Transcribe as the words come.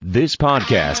This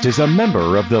podcast is a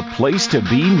member of the Place to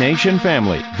Be Nation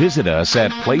family. Visit us at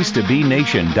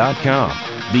placetobenation.com,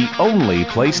 the only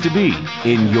place to be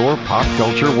in your pop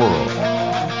culture world.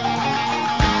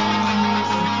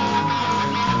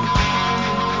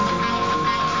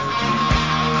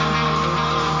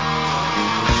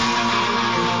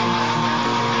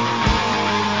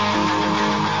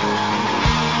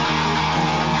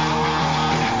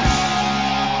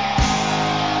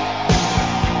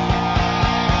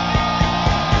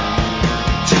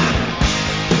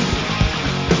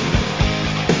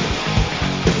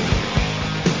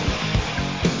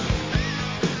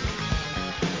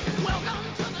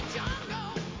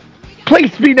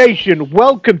 Place to Be Nation,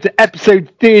 welcome to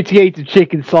episode 38 of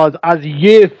Chicken Size as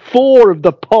year 4 of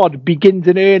the pod begins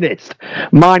in earnest.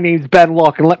 My name's Ben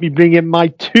Locke, and let me bring in my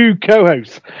two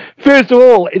co-hosts. First of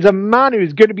all is a man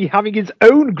who's going to be having his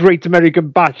own Great American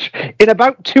Bash in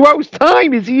about 2 hours'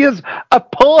 time, as he has a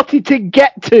party to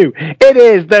get to. It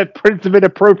is the Prince of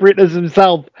Inappropriateness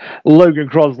himself, Logan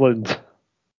Crosland.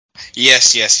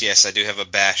 Yes. I do have a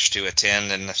bash to attend,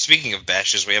 and speaking of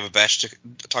bashes, we have a bash to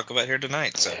talk about here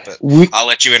tonight. I'll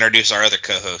let you introduce our other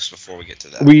co-host before we get to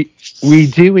that. We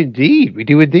do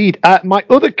indeed. My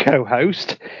other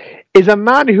co-host is a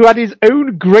man who had his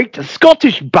own great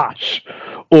Scottish bash,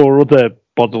 or other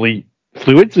bodily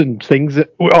fluids and things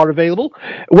that are available,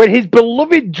 when his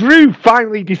beloved Drew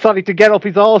finally decided to get off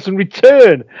his arse and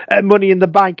return at Money in the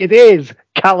Bank. It is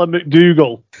Calum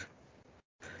McDougall.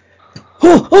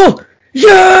 Oh,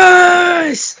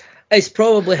 yes! It's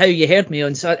probably how you heard me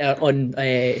on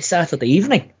Saturday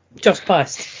evening, just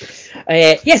past.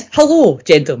 Yes, hello,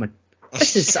 gentlemen.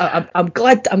 This is I'm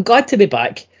glad to be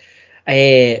back.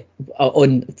 From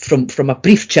a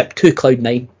brief trip to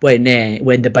Cloud9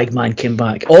 when the big man came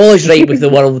back. All is right with the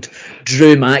world.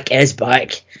 Drew Mac is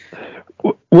back.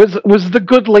 Was the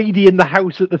good lady in the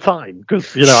house at the time?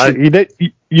 Because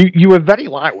you were very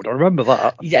loud. I remember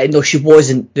that. Yeah, no, she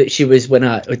wasn't. But she was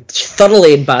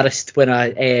thoroughly embarrassed when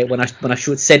I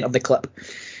centered the clip.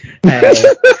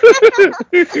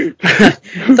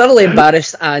 Thoroughly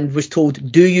embarrassed and was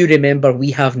told, "Do you remember we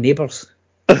have neighbours?"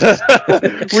 Was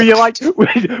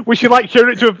she like showing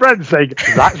it to a friend, saying,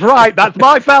 "That's right, that's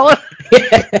my fella."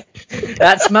 Yeah,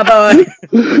 that's my boy.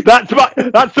 That's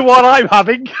the one I'm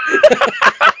having.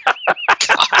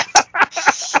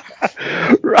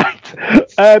 Right.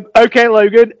 Okay,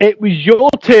 Logan, it was your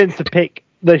turn to pick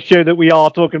the show that we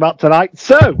are talking about tonight.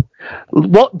 So,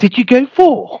 what did you go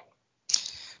for?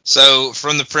 So,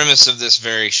 from the premise of this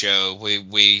very show,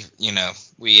 we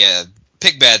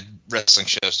pick bad wrestling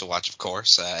shows to watch, of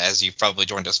course, as you've probably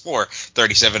joined us for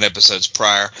 37 episodes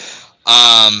prior.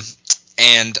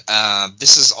 And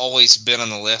this has always been on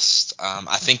the list.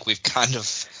 I think we've kind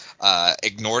of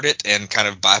ignored it and kind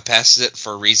of bypassed it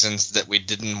for reasons that we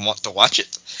didn't want to watch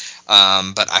it.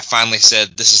 But I finally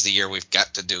said, this is the year we've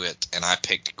got to do it, and I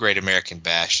picked Great American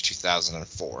Bash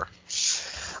 2004.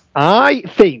 I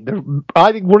think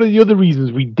one of the other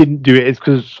reasons we didn't do it is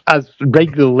because, as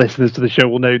regular listeners to the show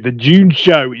will know, the June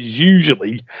show is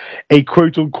usually a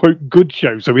quote-unquote good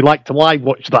show, so we like to live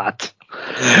watch that.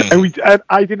 And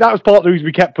I think that was part of the reason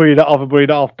we kept putting it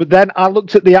off. But then I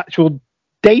looked at the actual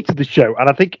date of the show, and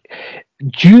I think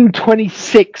June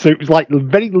 26th, so it was like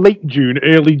very late June,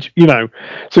 early,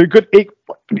 so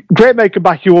Great American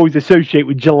Bash you always associate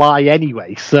with July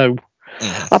anyway, so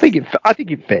I think it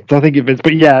fits.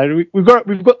 But yeah, we've got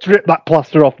to rip that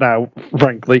plaster off now,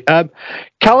 frankly.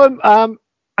 Calum, how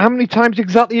many times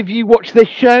exactly have you watched this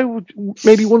show?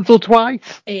 Maybe once or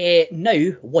twice?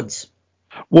 No, once.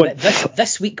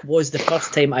 This week was the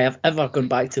first time I have ever gone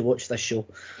back to watch this show.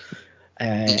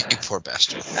 You poor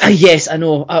bastard. Yes, I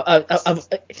know.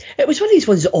 It was one of these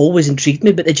ones that always intrigued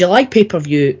me, but the July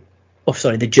pay-per-view... Oh,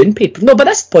 sorry, the June pay-per-view... No, by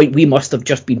this point, we must have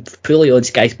just been fully on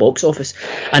Sky's box office.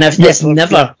 And it's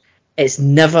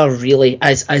never really,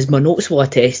 as my notes will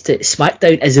attest to,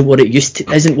 SmackDown isn't what it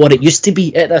used to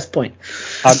be at this point.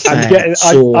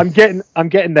 I'm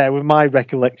getting there with my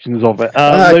recollections of it.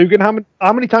 Logan,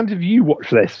 how many times have you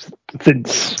watched this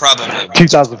since probably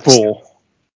 2004?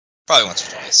 Probably once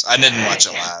or twice. I didn't watch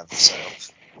it live, so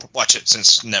watch it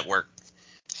since network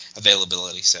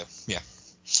availability. So yeah.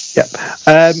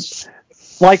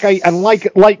 Like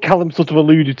Calum sort of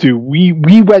alluded to,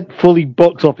 we went fully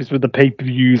box office with the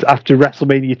pay-per-views after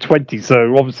WrestleMania 20,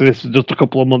 so obviously this was just a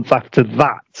couple of months after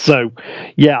that. So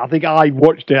yeah, I think I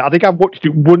watched it. I think I watched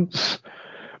it once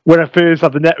when I first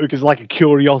had the network as like a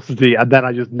curiosity, and then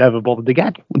I just never bothered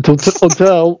again until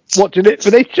watching it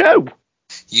for this show.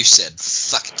 You said,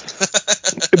 fuck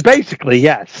it. Basically,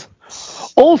 yes.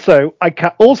 Also,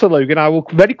 Logan, I will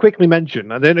very quickly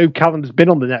mention. I don't know if Calum's been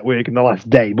on the network in the last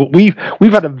day, but we've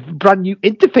had a brand new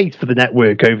interface for the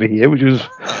network over here, which was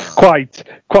quite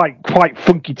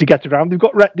funky to get around. They've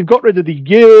got rid of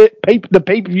the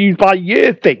pay-per-views by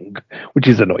year thing, which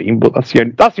is annoying. But that's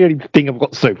the only thing I've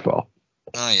got so far.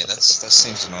 Oh yeah, that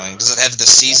seems annoying. Does it have the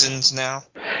seasons now?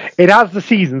 It has the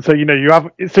season, so you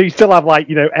still have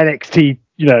NXT,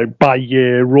 by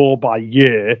year, Raw by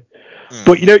year.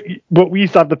 But we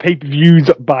used to have the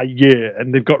pay-per-views by year,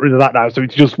 and they've got rid of that now. So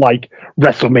it's just like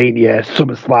WrestleMania,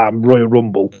 SummerSlam, Royal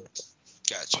Rumble.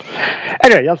 Gotcha.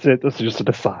 Anyway, that's it. That's just an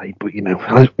aside, but we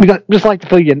just like to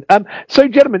fill you in. So,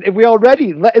 gentlemen, if we are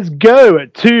ready, let us go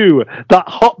to that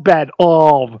hotbed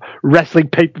of wrestling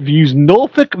pay-per-views,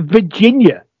 Norfolk,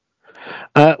 Virginia.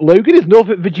 Logan, is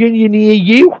Norfolk, Virginia near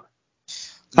you?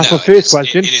 That's my first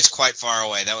question. It is quite far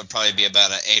away. That would probably be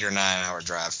about an 8 or 9 hour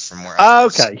drive from where I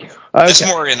was. Okay. That's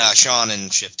more in Sean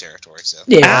and Shift territory. So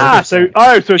yeah. So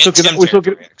we're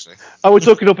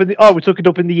talking up in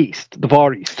the east, the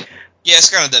far east. Yeah, it's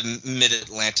kind of the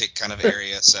mid-Atlantic kind of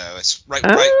area, so it's right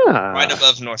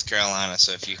above North Carolina.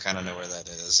 So if you kind of know where that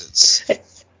is,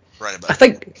 it's right above. I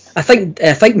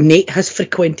think Nate has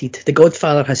frequented, the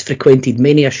Godfather has frequented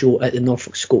many a show at the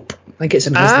Norfolk Scope. I think it's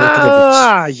in his neck of the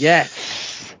woods.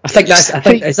 Yes.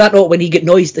 Is that not when he got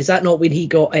noised? Is that not when he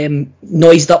got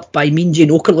noised up by Mean Jane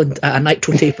Okerlund at a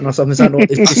nitro taping or something? Is that not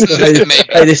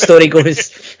how the story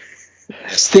goes?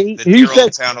 Yes, the dear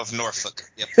old town of Norfolk.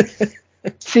 Yep.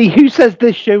 See, who says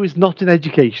this show is not an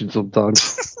education sometimes?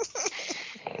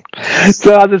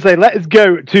 So, as I say, let us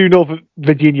go to Norfolk,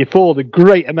 Virginia for the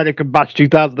Great American Bash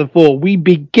 2004. We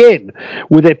begin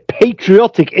with a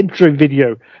patriotic intro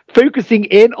video focusing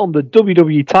in on the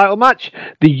WWE title match,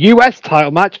 the US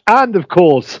title match, and, of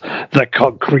course, the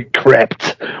Concrete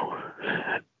Crypt.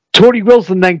 Tori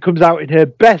Wilson then comes out in her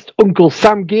best Uncle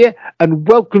Sam gear and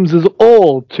welcomes us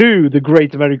all to the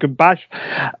Great American Bash.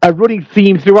 A running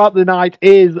theme throughout the night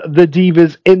is the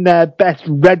Divas in their best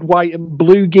red, white, and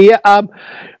blue gear.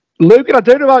 Logan, I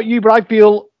don't know about you, but I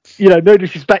feel, no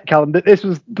disrespect, Calum, that this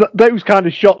was those kind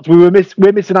of shots we're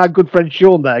missing our good friend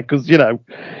Sean there, because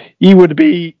he would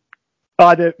be.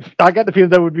 I get the feeling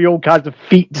there would be all kinds of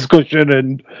feet discussion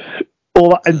and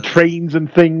all that, and trains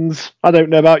and things. I don't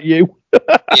know about you.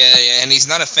 yeah, and he's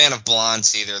not a fan of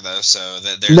blondes either, though. So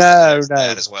there's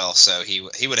that as well. So he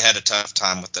would have had a tough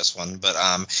time with this one. But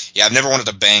I've never wanted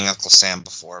to bang Uncle Sam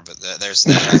before, but there's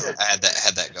that. I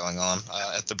had that going on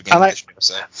at the beginning of the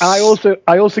show. So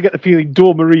I also get the feeling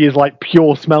Dawn Marie is like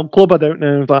pure smell club. I don't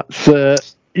know if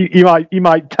that's you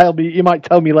might tell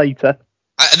me later.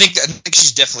 I think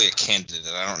she's definitely a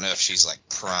candidate. I don't know if she's like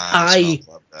prime. Smell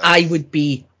club, I would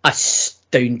be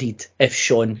astounded if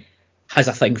Sean has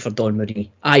a thing for Dawn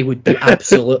Marie. I would be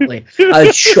absolutely. I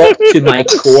was shocked to my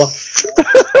core.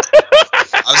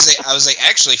 I was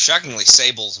actually shockingly,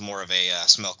 Sable's more of a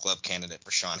smell club candidate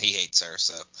for Sean. He hates her,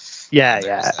 so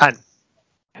yeah.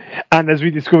 And as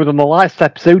we discovered on the last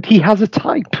episode, he has a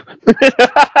type.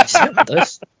 Yeah, he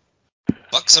does.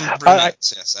 Buxom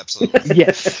brunettes, yes, absolutely.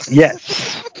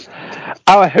 Yes.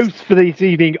 Our hosts for this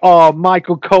evening are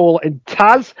Michael, Cole, and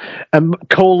Tazz. And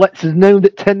Cole lets us know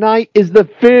that tonight is the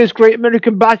first Great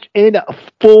American Bash in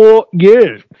 4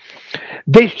 years.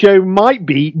 This show might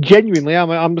be genuinely,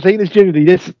 I'm saying this genuinely,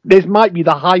 this might be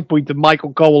the high point of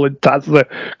Michael, Cole, and Tazz, the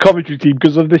commentary team,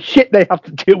 because of the shit they have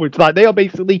to deal with tonight. They are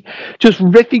basically just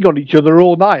riffing on each other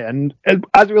all night, and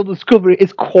as we'll discover,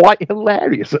 it's quite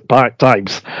hilarious at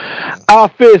times. Our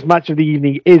first match of the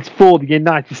evening is for the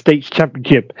United States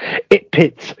Championship. It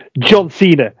pits John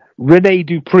Cena, Rene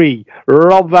Dupree,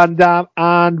 Rob Van Dam,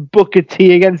 and Booker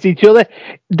T against each other.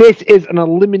 This is an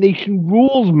elimination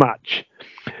rules match.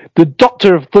 The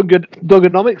Doctor of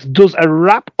Thugonomics does a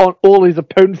rap on all his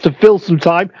opponents to fill some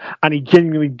time, and he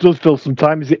genuinely does fill some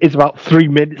time. It's about 3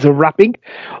 minutes of rapping.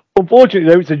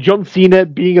 Unfortunately, though, it's a John Cena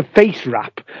being a face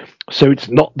rap, so it's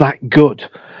not that good.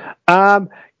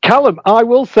 Calum, I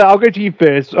will say, I'll go to you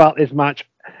first about this match.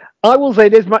 I will say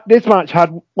this match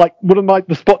had like one of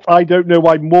the spots I don't know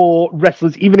why more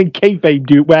wrestlers, even in kayfabe,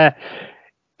 do, where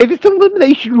if it's an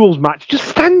elimination rules match, just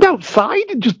stand outside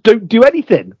and just don't do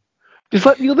anything. Just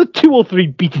let the other 2 or 3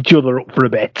 beat each other up for a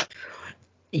bit.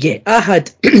 Yeah, I had.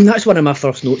 That's one of my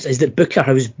first notes, is that Booker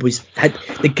had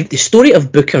the story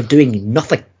of Booker doing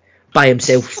nothing by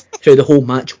himself through the whole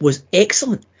match was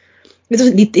excellent. He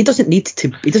doesn't need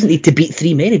to beat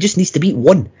 3 men. He just needs to beat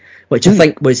 1, which I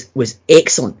think was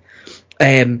excellent.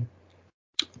 And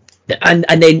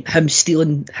then him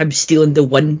stealing the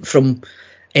win from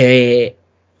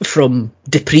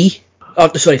Dupree.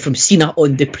 From Cena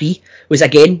on Dupree was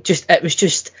again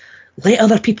just let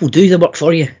other people do the work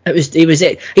for you. He was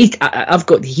the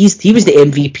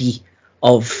MVP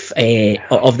of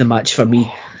the match for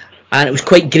me. And it was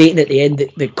quite great at the end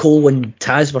that Cole and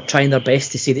Tazz were trying their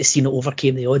best to say that Cena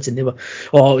overcame the odds, and they were,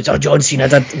 it was John Cena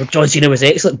did. John Cena was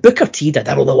excellent. Booker T did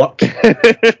all the work.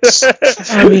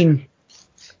 I mean,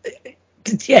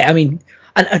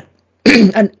 and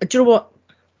do you know what?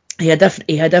 He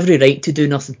had every right to do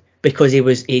nothing, because he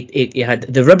had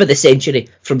the rib of the century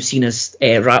from Cena's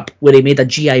rap, where he made a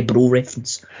G.I. Bro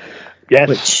reference. Yes.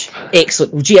 Which,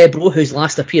 excellent. G.I. Bro, whose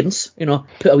last appearance,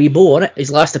 put a wee bow on it. His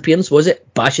last appearance, was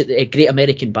it? Bash at the Great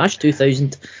American Bash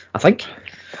 2000, I think.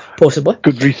 Possibly.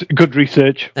 Good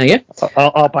research. There you go.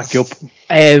 I'll back you up.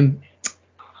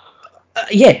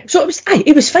 So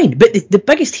it was fine. But the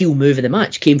biggest heel move of the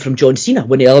match came from John Cena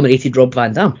when he eliminated Rob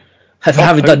Van Dam,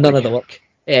 having done none of the work.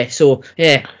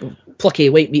 Plucky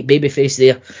white meat babyface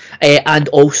there. And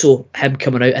also him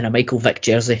coming out in a Michael Vick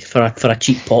jersey for a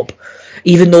cheap pop.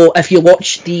 Even though, if you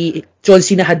watch John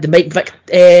Cena had the Mike Vick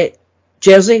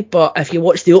jersey, but if you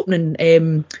watch the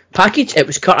opening package, it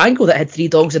was Kurt Angle that had 3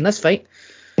 dogs in this fight.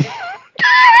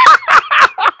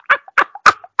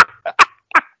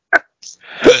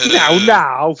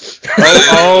 Now.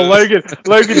 Oh, Logan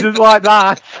doesn't like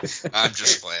that. I'm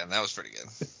just playing. That was pretty good.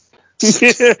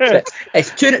 It's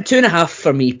 2.5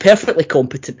 for me. Perfectly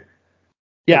competent.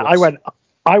 Yeah, I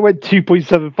went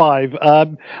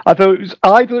 2.75. I thought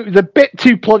it was a bit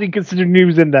too plodding considering he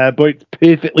was in there, but it's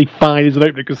perfectly fine as an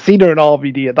opener because Cena and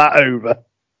RVD are that over.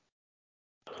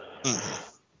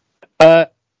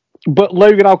 But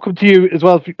Logan, I'll come to you as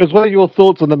well as your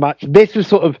thoughts on the match. This was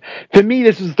sort of, for me,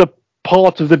 this was the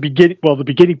part of the beginning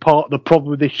part of the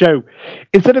problem with this show.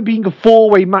 Instead of being a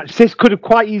 4-way match, this could have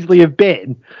quite easily have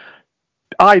been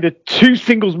either 2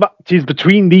 singles matches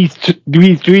between these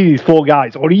 4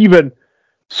 guys, or even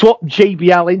put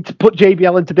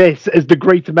JBL into this as the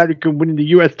Great American winning the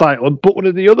US title and put one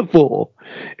of the other 4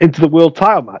 into the world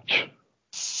title match.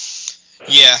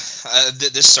 Yeah,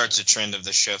 this starts a trend of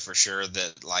the show for sure,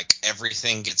 that like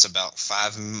everything gets about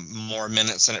 5 more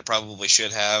minutes than it probably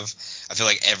should have. I feel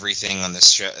like everything on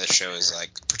this show is like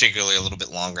particularly a little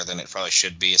bit longer than it probably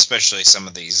should be, especially some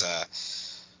of these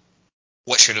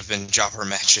what should have been jobber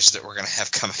matches that we're going to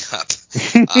have coming up.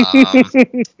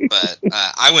 But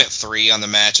I went 3 on the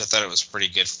match. I thought it was pretty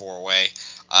good 4-way.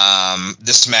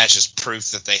 This match is proof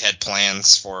that they had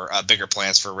bigger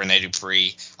plans for Rene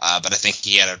Dupree, but I think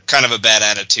he had a kind of a bad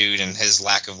attitude, and his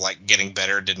lack of like getting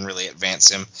better didn't really advance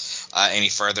him any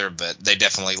further. But they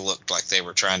definitely looked like they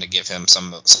were trying to give him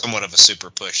somewhat of a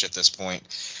super push at this point.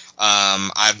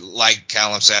 I like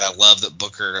Calum said, I love that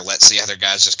Booker lets the other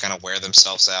guys just kind of wear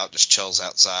themselves out, just chills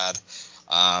outside.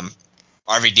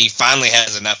 RVD finally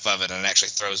has enough of it and actually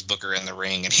throws Booker in the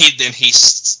ring, and he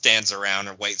stands around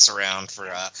and waits around for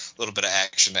a little bit of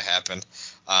action to happen.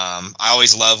 I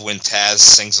always love when Tazz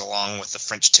sings along with the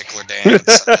French tickler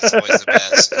dance. That's always the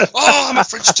best. Oh, I'm a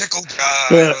French tickle guy.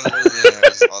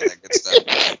 All that good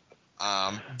stuff.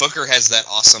 Booker has that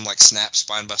awesome like snap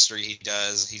spine buster he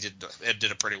does. He did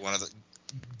a pretty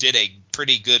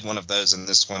good one of those in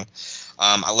this one.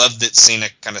 I love that Cena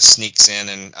kind of sneaks in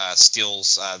and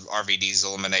steals RVD's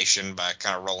elimination by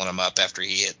kind of rolling him up after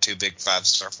he hit 2 big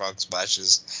 5-star frog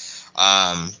splashes.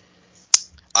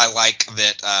 I like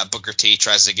that Booker T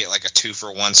tries to get like a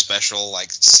 2-for-1 special,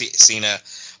 like Cena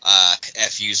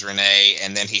FUs Renee,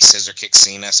 and then he scissor kicks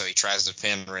Cena, so he tries to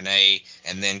pin Renee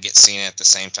and then get Cena at the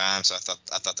same time. So I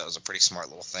thought that was a pretty smart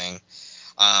little thing.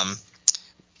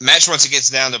 Match once it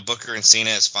gets down to Booker and Cena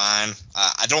is fine.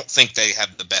 I don't think they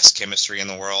have the best chemistry in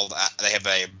the world. They have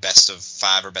a best of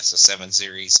 5 or best of 7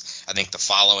 series, I think, the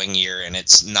following year, and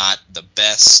it's not the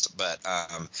best, but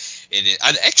it is.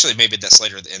 Actually, maybe that's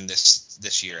later in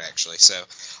this year, actually. So,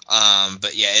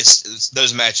 but yeah, it's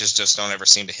those matches just don't ever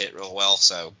seem to hit real well.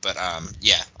 So, but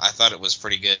yeah, I thought it was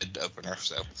pretty good opener.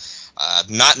 So,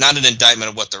 not an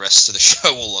indictment of what the rest of the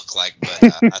show will look like, but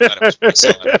I thought it was pretty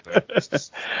solid opener.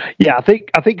 Yeah, I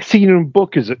think Cena and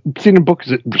Booker's at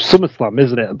SummerSlam,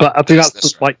 isn't it? But I think that's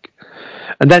just like.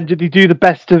 And then did he do the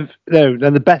best of no?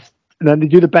 Then the best. And then they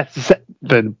do the best of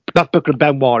then that's Booker and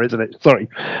Benoit, isn't it? Sorry,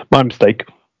 my mistake.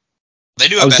 They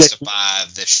do a best of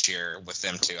 5 this year with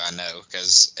them too. I know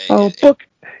because. Book.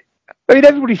 I mean,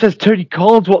 everybody says Tony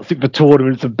Khan's what's it for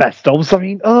tournaments and best ofs. I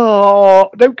mean,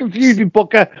 don't confuse me,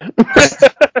 Booker.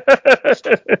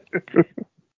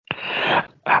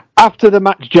 After the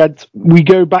match, gents, we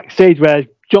go backstage where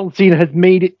John Cena has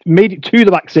made it to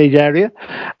the backstage area,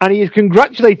 and he is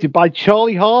congratulated by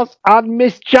Charlie Haas and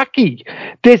Miss Jackie.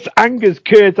 This angers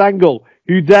Kurt Angle,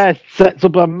 who there sets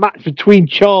up a match between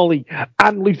Charlie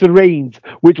and Luther Reigns,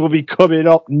 which will be coming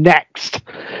up next.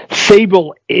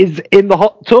 Sable is in the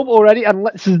hot tub already and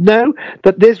lets us know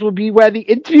that this will be where the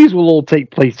interviews will all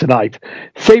take place tonight.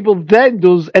 Sable then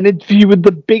does an interview with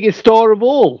the biggest star of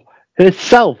all,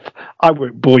 herself. I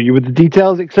won't bore you with the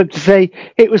details except to say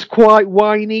it was quite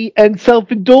whiny and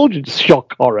self-indulgent,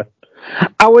 shock horror.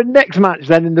 Our next match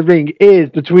then in the ring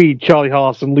is between Charlie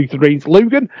Haas and Luther Reigns.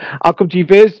 Logan, I'll come to you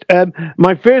first.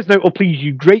 My first note will please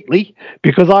you greatly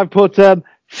because I've put,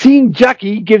 seeing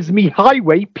Jackie gives me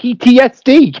highway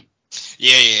PTSD.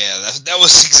 Yeah. That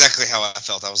was exactly how I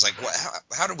felt. I was like, what,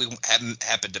 how do we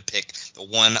happen to pick the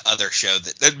one other show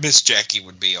that Miss Jackie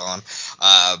would be on?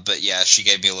 But yeah, she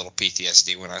gave me a little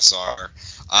PTSD when I saw her.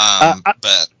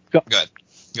 But go ahead.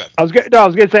 I was going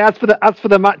to say, as for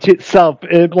the match itself,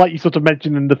 like you sort of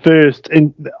mentioned during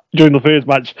the first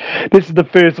match, this is the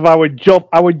first of our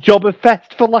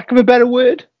Jobberfest, for lack of a better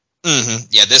word. Mm-hmm.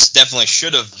 Yeah, this definitely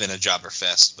should have been a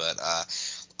Jobberfest, but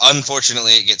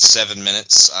unfortunately, it gets 7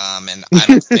 minutes, and I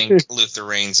don't think Luther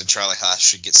Reigns and Charlie Haas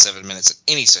should get 7 minutes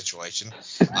in any situation.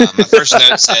 My first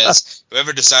note says,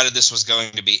 whoever decided this was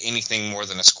going to be anything more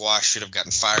than a squash should have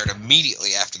gotten fired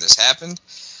immediately after this happened.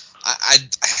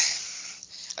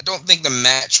 I don't think the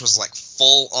match was like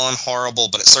full on horrible,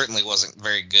 but it certainly wasn't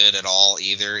very good at all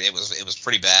either. It was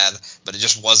pretty bad, but it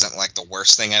just wasn't like the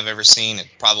worst thing I've ever seen. It's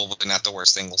probably not the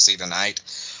worst thing we'll see tonight.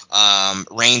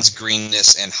 Reigns'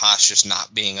 greenness and Haas just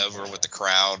not being over with the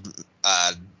crowd,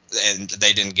 and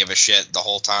they didn't give a shit the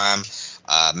whole time,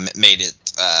 made it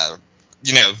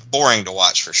boring to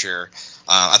watch for sure.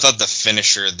 I thought the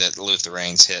finisher that Luther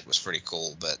Reigns hit was pretty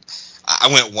cool, but I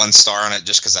went 1 star on it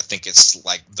just because I think it's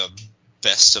like the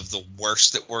best of the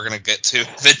worst that we're going to get to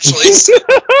eventually. So,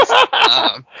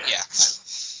 yeah.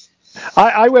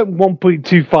 I went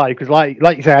 1.25 because,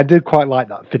 like you say, I did quite like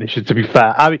that finisher, to be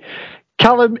fair. I mean,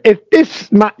 Calum, if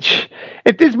this match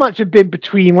had been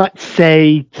between, let's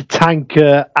say,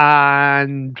 Tatanka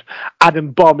and Adam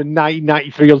Bomb in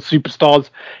 1993 on Superstars,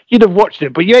 you'd have watched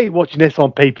it, but you ain't watching this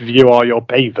on pay-per-view or you're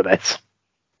paying for this.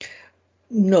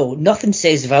 No, nothing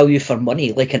says value for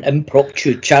money like an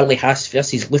impromptu Charlie Haas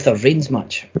versus Luther Reigns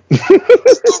match.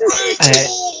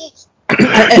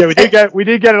 Yeah, we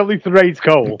did get a Luther Reigns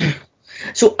Cole.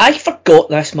 So I forgot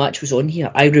this match was on here.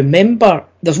 I remember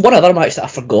there's one other match that I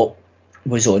forgot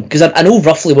was on because I know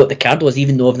roughly what the card was,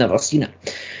 even though I've never seen it.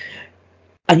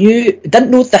 I didn't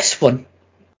know this one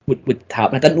would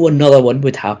happen. I didn't know another one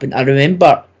would happen. I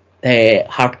remember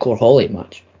Hardcore Holly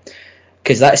match.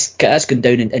 Because that's gone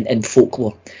down in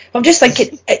folklore. I'm just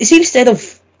thinking, it's instead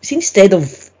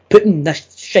of putting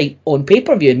this shite on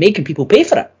pay-per-view and making people pay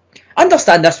for it. I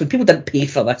understand this when people didn't pay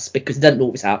for this because they didn't know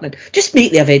what was happening. Just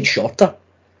make the event shorter.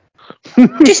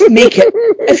 Just make it.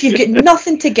 If you've got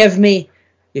nothing to give me,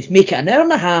 just make it an hour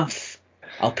and a half.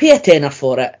 I'll pay a tenner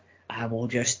for it. I will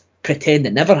just pretend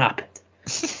it never happened.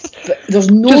 But there's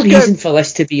no reason for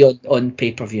this to be on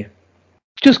pay-per-view.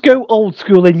 Just go old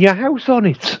school in your house on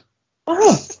it.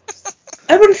 Oh,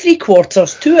 hour and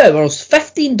 3/4, 2 hours,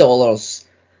 $15.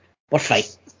 We're fine.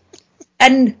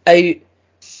 In, out,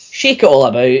 shake it all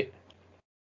about.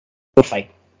 We're fine.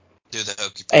 Do the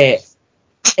hokey pokey.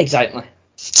 Exactly.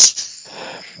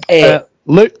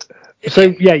 Look.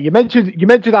 So yeah, you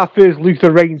mentioned our first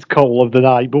Luther Reigns Cole of the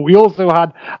night, but I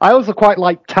also quite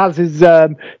like Taz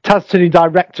turning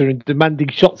director and demanding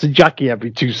shots of Jackie every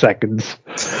 2 seconds.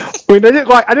 I mean,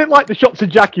 I didn't like the shots of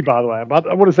Jackie, by the way. I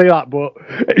want to say that, but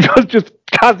it was just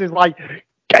Taz is like,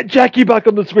 get Jackie back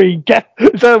on the screen,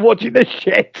 instead of watching this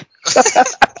shit.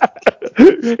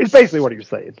 It's basically what he was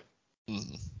saying.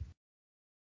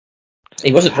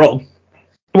 He wasn't wrong.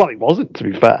 Well, he wasn't, to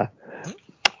be fair.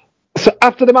 So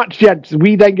after the match, gents,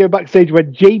 we then go backstage where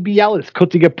JBL is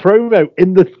cutting a promo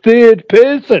in the third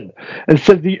person and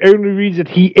says the only reason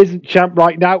he isn't champ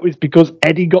right now is because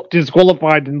Eddie got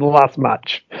disqualified in the last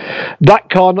match. That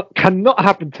cannot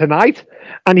happen tonight,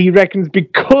 and he reckons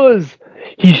because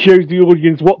he shows the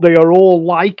audience what they are all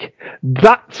like,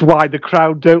 that's why the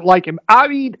crowd don't like him. I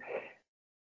mean,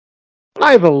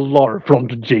 I have a lot of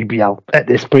problems with JBL at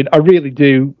this point. I really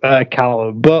do,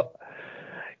 Calum, but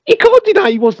you can't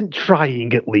deny he wasn't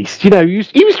trying. At least, he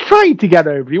was trying to get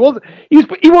over. He was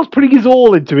putting his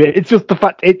all into it. It's just the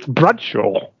fact it's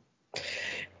Bradshaw.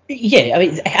 Yeah, I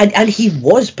mean, and he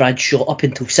was Bradshaw up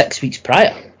until 6 weeks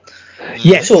prior.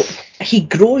 Yes. So he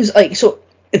grows so.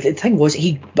 The thing was,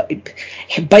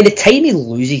 by the time he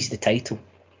loses the title,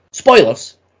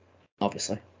 spoilers,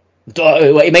 obviously.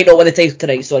 He might not win the title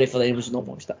tonight. Sorry for anyone who's not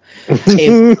watched that.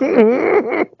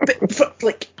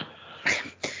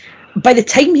 But by the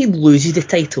time he loses the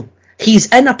title, he's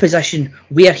in a position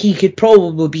where he could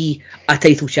probably be a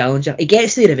title challenger. He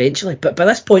gets there eventually, but by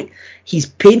this point, he's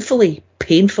painfully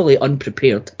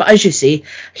unprepared. But as you say,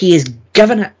 he has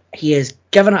given it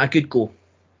a good go.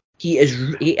 He is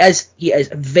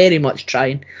very much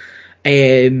trying.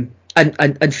 And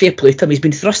fair play to him. He's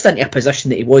been thrust into a position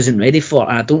that he wasn't ready for,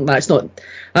 and that's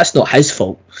not his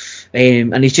fault.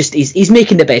 And he's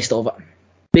making the best of it,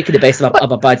 making the best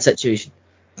of a bad situation.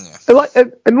 Yeah.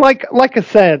 Like I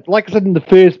said in the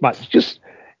first match, just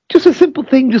a simple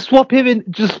thing. Just swap him in,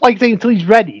 just like saying until he's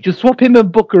ready. Just swap him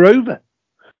and Booker over.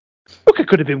 Booker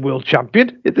could have been world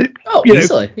champion.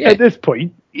 Easily. Yeah. At this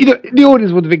point, the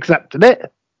audience would have accepted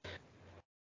it.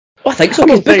 Well, I think so,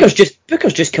 because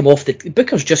Booker's just come off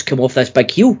this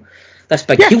big heel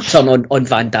turn on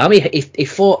Van Damme. He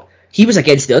fought. He was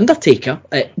against the Undertaker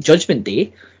at Judgment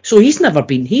Day, so he's never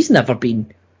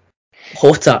been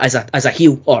hotter as a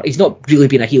heel, or he's not really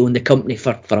been a heel in the company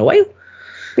for a while.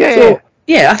 I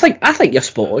think you're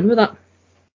spot on with that.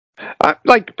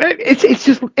 It's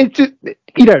just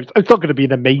it's not going to be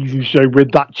an amazing show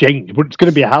with that change, but it's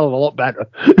going to be a hell of a lot better.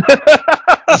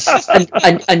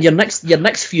 and your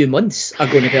next few months are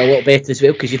going to be a lot better as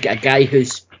well, because you've got a guy who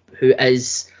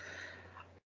is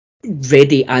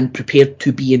ready and prepared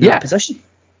to be in that position.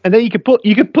 And then you could put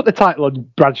the title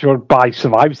on Bradshaw by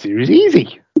Survivor Series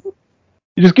easy.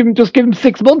 You just give him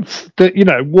 6 months to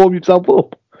warm himself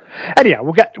up. Anyhow,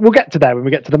 we'll get to there when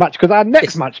we get to the match, because our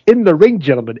next match in the ring,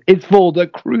 gentlemen, is for the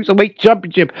Cruiserweight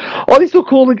Championship. Or they still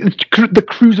call it the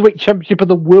Cruiserweight Championship of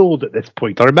the world at this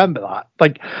point. I remember that.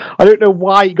 I don't know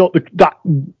why it got that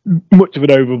much of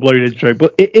an overblown intro,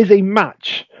 but it is a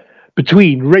match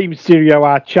between Rey Mysterio,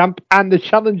 our champ, and the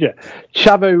challenger,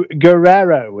 Chavo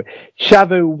Guerrero.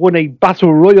 Chavo won a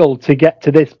battle royal to get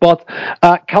to this spot.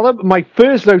 Calum, my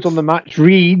first note on the match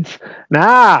reads,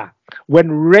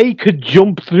 when Rey could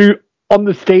jump through on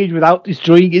the stage without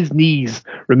destroying his knees.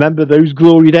 Remember those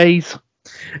glory days?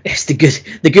 It's the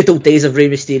good old days of Rey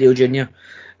Mysterio Jr.,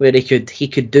 where he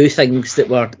could do things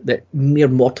that mere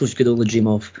mortals could only dream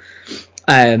of.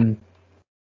 We're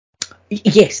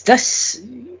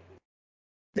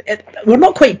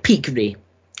not quite peak Rey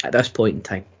at this point in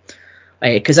time,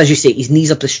 because as you say, his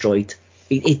knees are destroyed.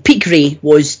 Peak Rey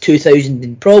was 2000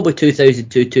 and probably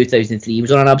 2002, 2003. He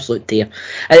was on an absolute tear.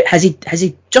 Has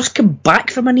he just come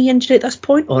back from a knee injury at this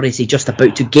point, or is he just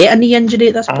about to get a knee injury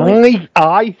at this point?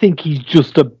 I think he's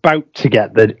just about to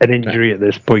get an injury at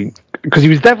this point, because he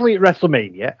was definitely at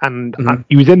WrestleMania and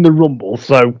he was in the Rumble.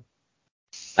 So,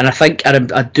 and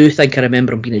I do think I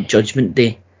remember him being at Judgment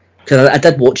Day, because I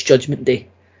did watch Judgment Day.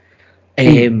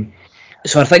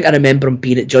 So I think I remember him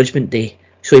being at Judgment Day.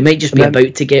 So he might just be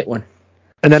about to get one.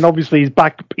 And then obviously he's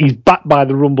back by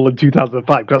the Rumble in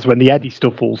 2005. That's when the Eddie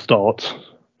stuff all starts.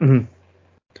 Mm-hmm.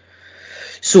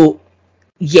 So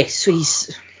yes, so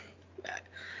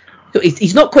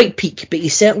he's not quite peak, but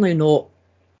he's certainly not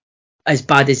as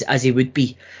bad as he would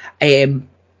be.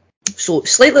 So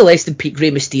slightly less than peak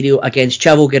Rey Mysterio against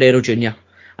Chavo Guerrero Jr.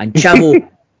 And Chavo,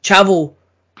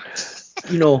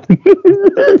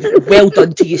 well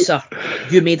done to you, sir.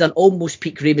 You made an almost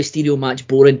peak Rey Mysterio match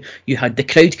boring. You had the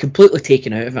crowd completely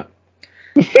taken out of it.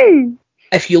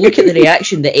 If you look at the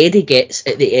reaction that Eddie gets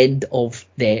at the end of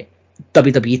the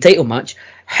WWE title match,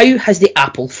 how has the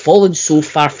apple fallen so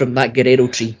far from that Guerrero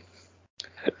tree?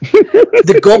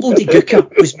 The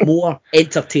gobbledygooker was more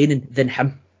entertaining than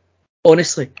him.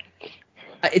 Honestly,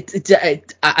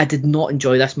 I did not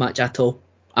enjoy this match at all.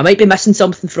 I might be missing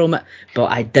something from it, but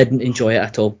I didn't enjoy it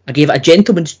at all. I gave it a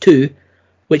gentleman's 2,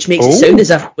 which makes it sound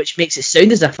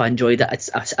as if I enjoyed it a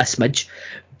smidge.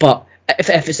 But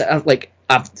if it's like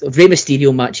a Rey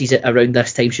Mysterio matches around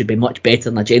this time should be much better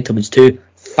than a gentleman's 2.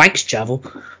 Thanks, Chavo.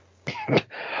 Bring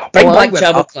back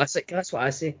Chavo Classic. That's what I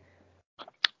say.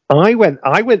 I went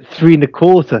 3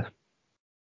 1/4.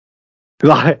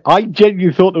 I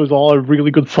genuinely thought there was a lot of really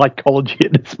good psychology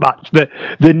in this match.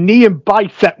 The knee and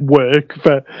bicep work,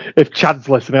 for if Chad's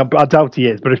listening, I doubt he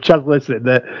is, but if Chad's listening,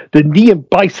 the knee and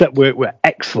bicep work were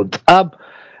excellent. Come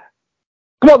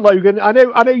on, Logan. I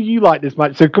know you like this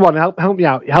match, so come on, help me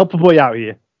out. Help a boy out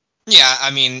here. Yeah, I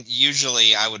mean,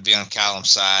 usually I would be on Calum's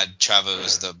side. Chavo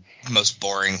is the most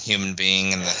boring human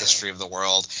being in the history of the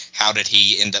world. How did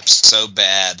he end up so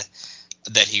bad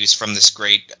that he was from this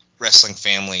great wrestling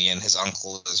family, and his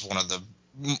uncle is one of the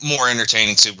more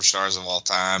entertaining superstars of all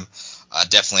time?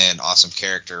 Definitely an awesome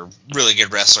character, really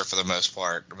good wrestler for the most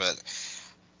part, but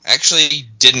actually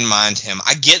didn't mind him.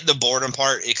 I get the boredom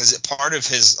part, because part of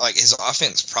his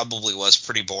offense probably was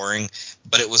pretty boring,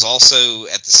 but it was also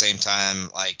at the same time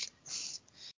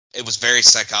it was very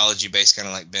psychology based, kind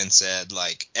of like Ben said.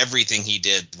 Like everything he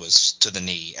did was to the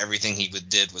knee. Everything he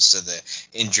did was to the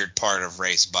injured part of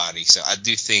Ray's body. So I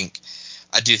do think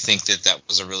that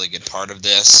was a really good part of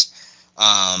this.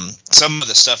 Some of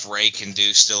the stuff Ray can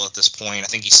do still at this point, I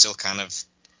think he's kind of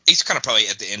probably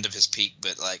at the end of his peak,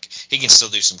 but like he can still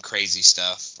do some crazy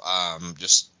stuff,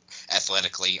 just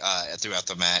athletically throughout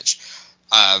the match.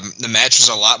 The match was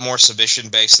a lot more submission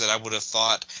based than I would have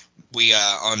thought. We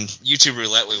on YouTube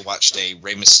Roulette we watched a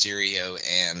Rey Mysterio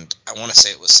and I want to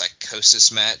say it was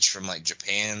Psychosis match from like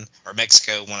Japan or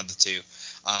Mexico, one of the two.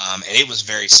 And it was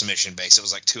very submission based. It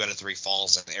was like 2 out of 3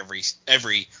 falls, and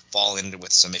every fall ended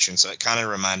with submission. So it kind of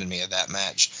reminded me of that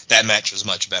match. That match was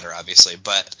much better, obviously,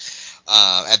 but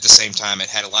at the same time, it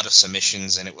had a lot of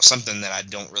submissions, and it was something that I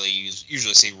don't really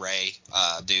usually see Ray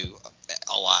do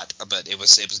a lot. But it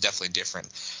was definitely different.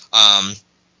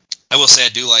 I will say I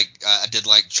did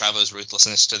like Chavo's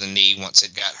ruthlessness to the knee once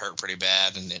it got hurt pretty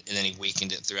bad, and then he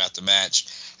weakened it throughout the match.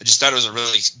 I just thought it was a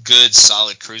really good,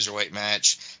 solid cruiserweight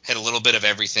match. Had a little bit of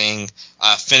everything.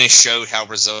 Finish showed how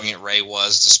resilient Ray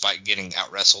was despite getting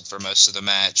out-wrestled for most of the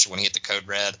match when he hit the code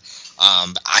red.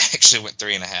 But I actually went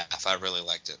 3.5. I really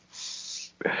liked it.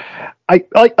 I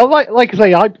like I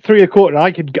say, I'm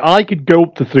 3.25. I could go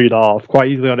up to 3.5 quite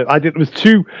easily on it. I think there was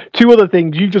two other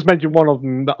things. You just mentioned one of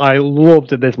them that I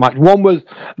loved in this match. One was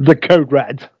the code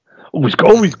red. Always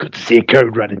good to see a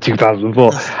code red in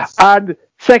 2004. And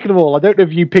second of all, I don't know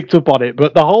if you picked up on it,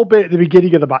 but the whole bit at the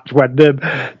beginning of the match when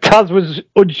Taz was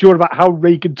unsure about how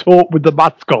Ray could talk with the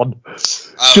mask on,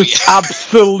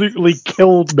 absolutely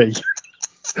killed me.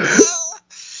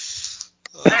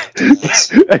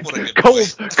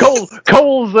 Cole's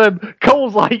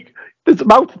like,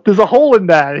 there's a hole in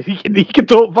there. He can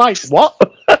talk fine. What?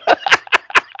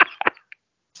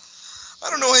 I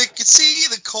don't know. He could see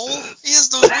the Cole. He has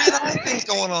those weird eye things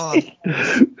going on.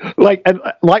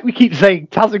 Like we keep saying,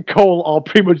 Taz and Cole are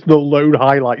pretty much the lone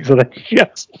highlights of this show.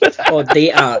 Oh,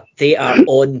 they are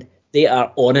on. They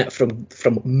are on it from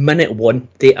minute one.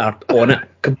 They are on it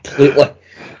completely.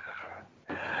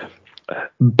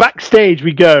 Backstage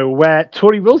we go, where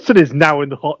Tori Wilson is now in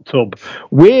the hot tub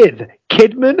with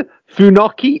Kidman,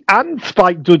 Funaki, and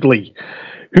Spike Dudley,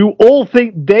 who all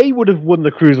think they would have won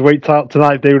the Cruiserweight title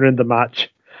tonight if they were in the match.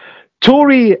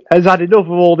 Tori has had enough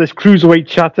of all this Cruiserweight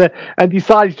chatter and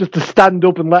decides just to stand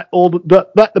up and let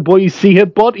the boys see her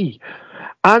body,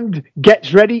 and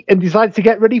gets ready and decides to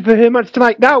get ready for her match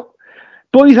tonight. Now,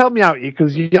 boys, help me out here,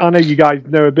 because I know you guys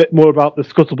know a bit more about the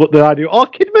scuttlebutt than I do. Are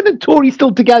Kidman and Tori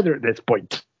still together at this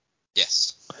point?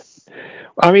 Yes.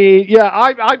 I mean, yeah,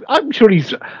 I'm sure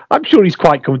he's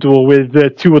quite comfortable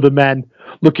with 2 other men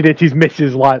looking at his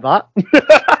missus like that.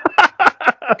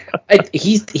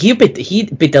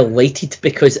 He'd be delighted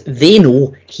because they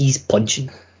know he's punching.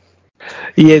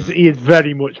 He is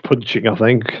very much punching, I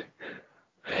think.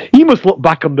 He must look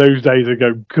back on those days and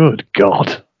go, "Good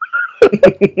God."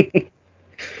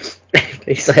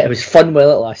 It was fun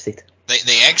while it lasted.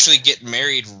 They actually get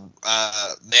married.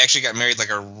 They actually got married like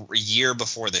a year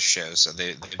before this show. So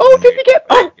they. Oh, did they get?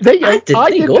 Oh,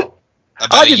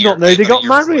 I did not know they got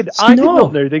married. I did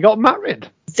not know they got married.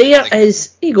 There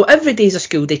you go. Every day's a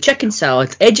school day. Chicken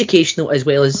salad, educational as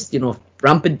well as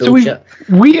rampant bullshit.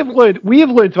 So we have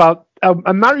learned about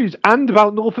marriages and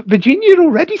about Norfolk, Virginia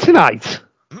already tonight.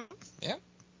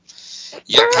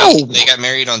 Yeah, wow. They got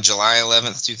married on July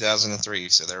 11th, 2003,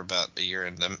 so they're about a year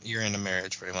into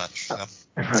marriage, pretty much. So.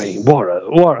 Right, what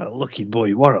a lucky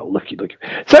boy! What a lucky.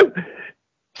 So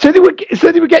they were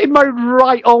getting married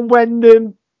right on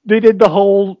when they did the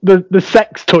whole the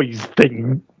sex toys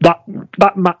thing. That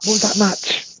match. What was that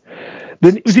match?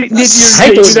 Was it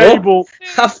Nidia and Jamie Noble?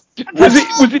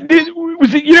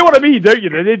 Was it? You know what I mean, don't you?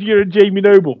 The Nidia and Jamie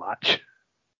Noble match.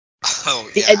 Oh,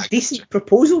 yeah. A decent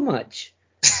proposal match.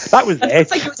 That was it. I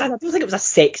don't think it was a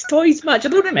sex toys match. I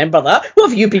don't remember that.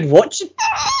 What have you been watching?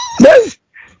 No,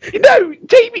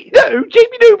 Jamie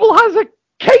Noble has a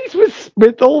case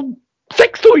with all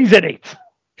sex toys in it.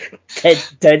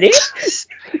 Did he?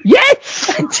 Yes,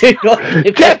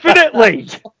 definitely.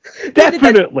 Maybe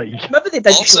they did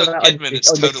also, show that Kidman is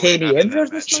totally the 10 not in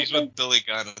version. that. She's with Billy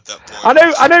Gunn at that point. I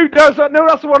know.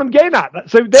 That's what I'm getting at.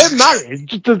 So they're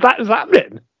married. Does that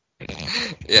mean?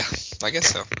 Yeah, I guess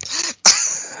so.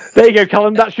 There you go,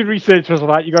 Calum. That's your research for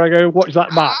that. You got to go watch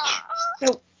that match.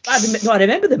 I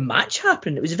remember the match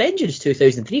happening. It was Vengeance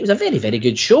 2003. It was a very, very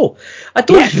good show. I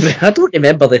don't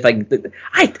remember the thing.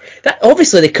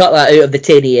 Obviously, they cut that out of the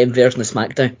 10 a.m. version of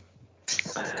SmackDown.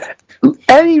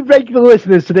 Any regular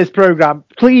listeners to this program,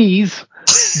 please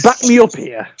back me up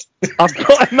here. I've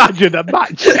got to imagine a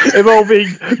match involving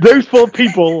those 4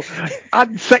 people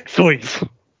and sex toys.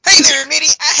 Hey there,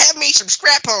 Nitty. I have me some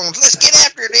scrap homes. Let's get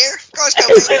after it there.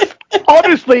 Let's go, baby.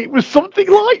 Honestly, it was something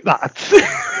like that.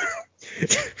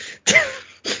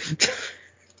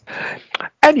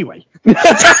 Anyway.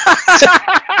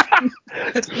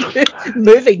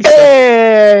 Moving.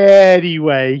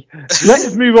 Anyway,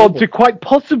 let's move on to quite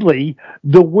possibly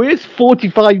the worst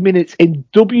 45 minutes in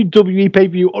WWE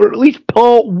pay-per-view, or at least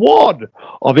part one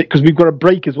of it, because we've got a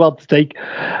break as well to take.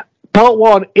 Part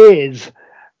one is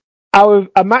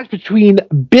a match between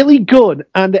Billy Gunn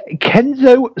and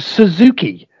Kenzo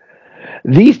Suzuki.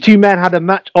 These two men had a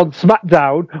match on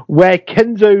SmackDown where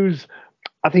Kenzo's,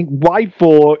 I think, wife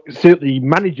or certainly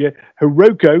manager,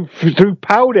 Hiroko, threw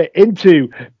powder into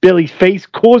Billy's face,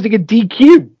 causing a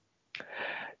DQ.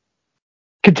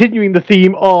 Continuing the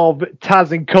theme of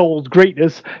Taz and Cole's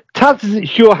greatness, Taz isn't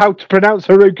sure how to pronounce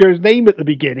Hiroko's name at the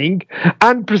beginning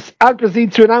and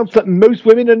proceeds to announce that most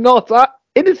women are not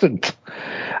innocent.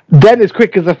 Then, as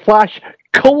quick as a flash,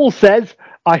 Cole says,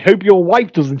 "I hope your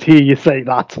wife doesn't hear you say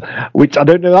that," which I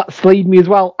don't know, that slayed me as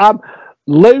well.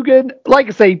 Logan, like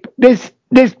I say, this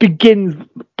begins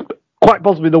quite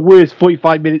possibly the worst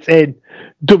 45 minutes in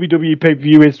WWE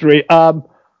pay-per-view history. What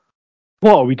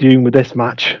are we doing with this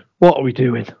match? What are we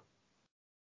doing?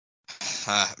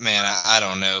 Man, I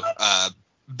don't know.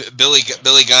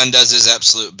 Billy Gunn does his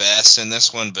absolute best in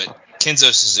this one, but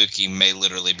Kenzo Suzuki may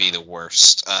literally be the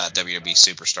worst WWE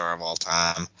superstar of all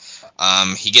time.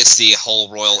 He gets the whole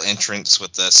royal entrance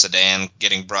with the sedan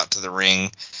getting brought to the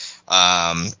ring.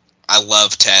 I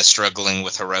love Taz struggling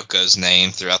with Hiroko's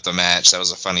name throughout the match. That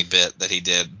was a funny bit that he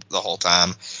did the whole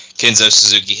time. Kenzo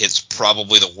Suzuki hits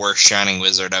probably the worst Shining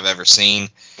Wizard I've ever seen.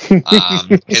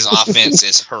 His offense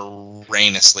is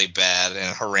horrendously bad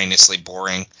and horrendously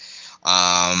boring.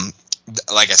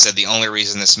 Like I said, the only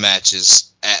reason this match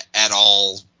is at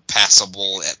all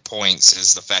passable at points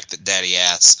is the fact that Daddy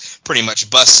Ass pretty much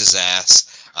busts his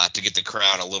ass to get the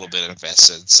crowd a little bit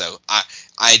invested. So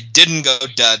I didn't go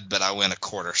dud, but I went a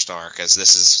quarter star because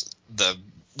this is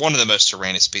one of the most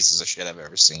horrendous pieces of shit I've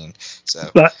ever seen. So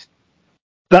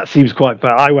that seems quite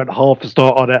fair. I went half a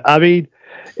star on it. I mean,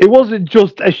 it wasn't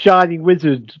just a Shining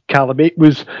Wizard, Calum. It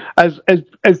was, as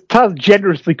Taz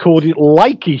generously called it,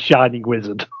 like a Shining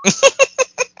Wizard.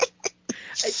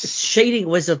 Shining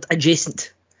Wizard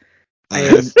adjacent.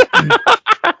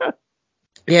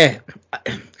 Yeah.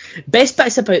 Best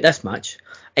bits about this match,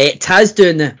 Taz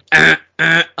doing the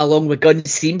along with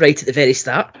Gunn's theme right at the very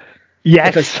start. Yes.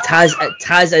 Because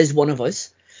Taz is one of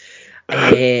us.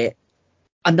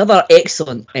 Another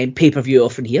excellent pay-per-view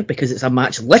offering here, because it's a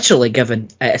match literally given.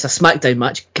 It's a SmackDown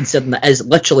match, considering it is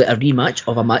literally a rematch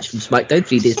of a match from SmackDown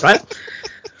 3 days prior.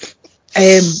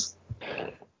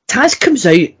 Taz comes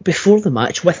out before the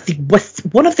match with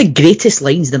one of the greatest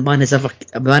lines the man has ever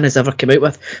come out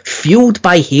with: fueled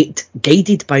by hate,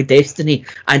 guided by destiny,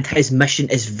 and his mission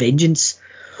is vengeance,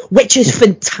 which is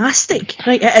fantastic.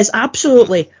 Right, it is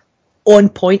absolutely on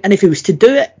point. And if he was to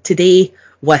do it today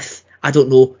with, I don't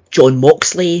know, John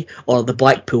Moxley or the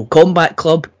Blackpool Combat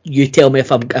Club, you tell me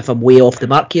if I'm way off the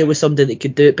mark here with somebody that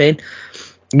could do it, Ben.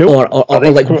 Nope.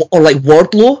 Or like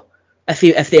Wardlow.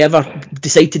 If they ever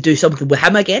decide to do something with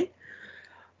him again,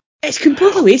 it's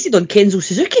completely wasted on Kenzo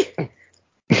Suzuki.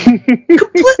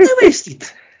 Completely wasted.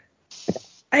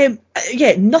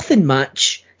 Nothing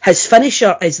match. His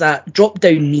finisher is that drop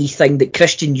down knee thing that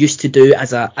Christian used to do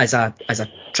as a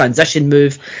transition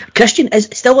move. Christian is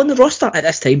still on the roster at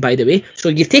this time, by the way. So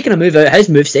you've taken a move out of his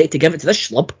moveset to give it to this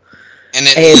schlub. And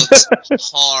it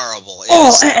looks horrible.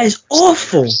 It is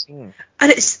awful. And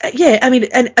it's, and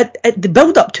the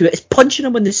build up to it is punching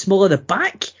him in the small of the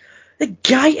back. The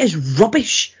guy is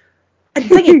rubbish. And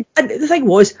the thing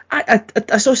was, I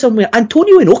saw somewhere,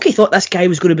 Antonio Inoki thought this guy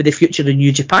was going to be the future of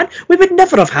New Japan. We would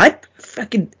never have had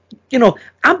fucking,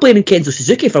 I'm blaming Kenzo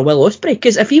Suzuki for Will Ospreay,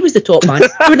 because if he was the top man,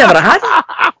 we would never have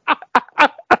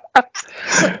had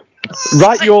him.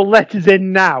 Write your letters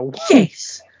in now.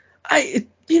 Yes.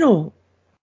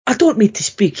 I don't mean to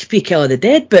speak ill of the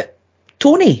dead, but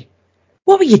Tony,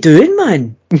 what were you doing,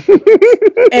 man?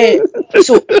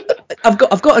 So I've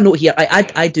got a note here.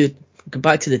 I do go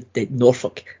back to the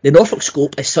Norfolk. The Norfolk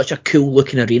Scope is such a cool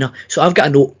looking arena. So I've got a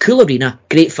note: cool arena,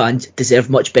 great fans, deserve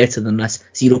much better than this.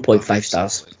 0.5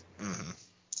 stars.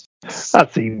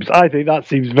 Mm-hmm. I think that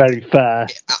seems very fair.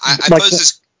 I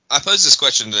pose this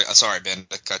question to. Sorry, Ben,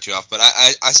 to cut you off, but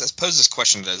I pose this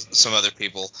question to some other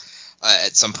people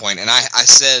at some point, and I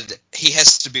said he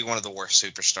has to be one of the worst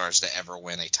superstars to ever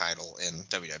win a title in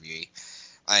WWE.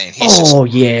 He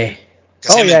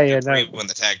won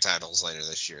the tag titles later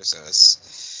this year,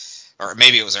 or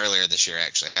maybe it was earlier this year.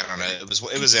 Actually, I don't know.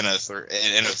 It was in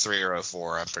 03 or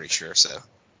 04. I'm pretty sure. So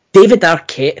David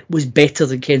Arquette was better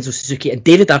than Kenzo Suzuki, and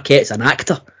David Arquette's an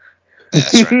actor.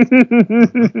 That's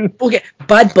right. Okay,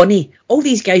 Bad Bunny, all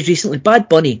these guys recently, Bad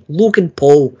Bunny, Logan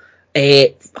Paul,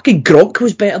 fucking Gronk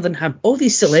was better than him. All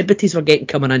these celebrities were getting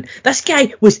coming in. This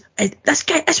was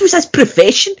his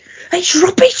profession. It's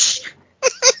rubbish.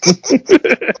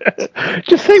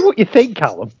 Just say what you think,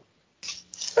 Calum.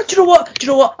 But do you know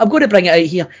what? I'm going to bring it out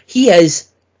here. He is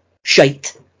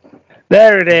shite.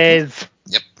 There it is.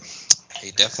 Yep,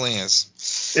 he definitely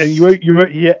is. And you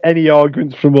won't hear any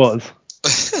arguments from us.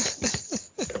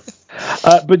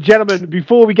 But gentlemen,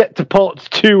 before we get to parts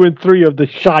 2 and 3 of the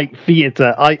shite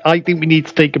theatre, I think we need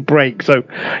to take a break. So,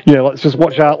 let's just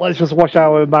watch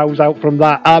our mouths out from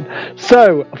that.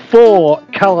 So for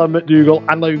Calum, McDougall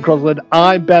and Logan Crosland,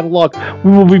 I'm Ben Locke.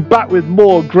 We will be back with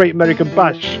more Great American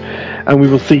Bash, and we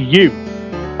will see you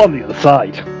on the other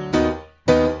side.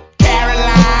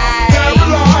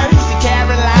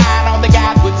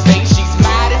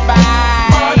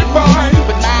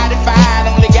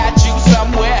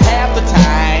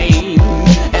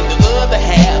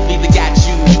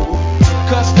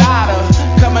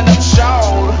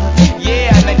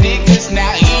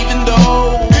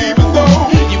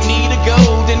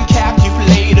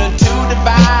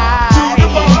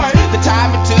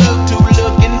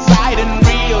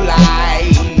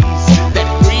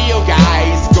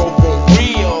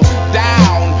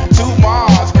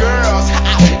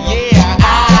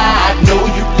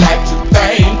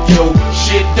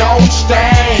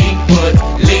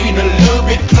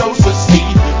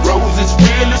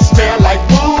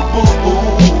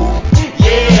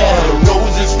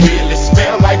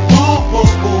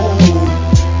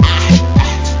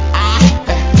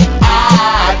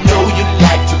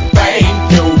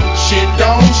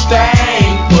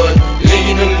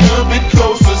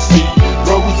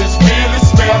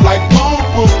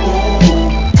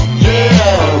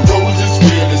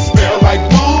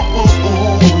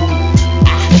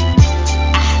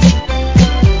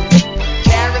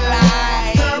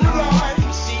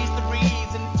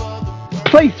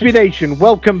 Nation,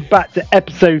 welcome back to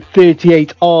episode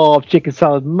 38 of Chicken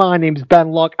Salad. My name's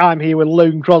Ben Locke. I'm here with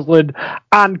Logan Crosland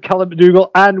and Calum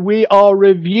McDougall, and we are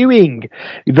reviewing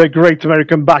the Great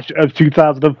American Bash of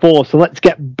 2004. So let's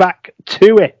get back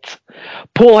to it.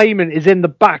 Paul Heyman is in the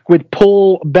back with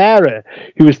Paul Bearer,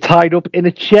 who is tied up in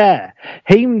a chair.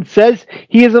 Heyman says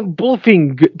he isn't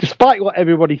bluffing, despite what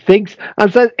everybody thinks,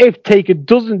 and says if Taker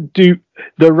doesn't do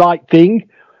the right thing,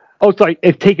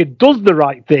 if Taker does the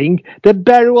right thing, then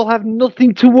Bearer will have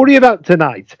nothing to worry about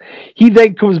tonight. He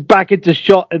then comes back into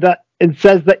shot and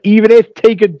says that even if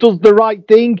Taker does the right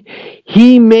thing,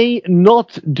 he might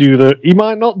not do the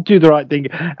right thing.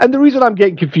 And the reason I'm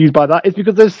getting confused by that is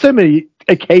because there's so many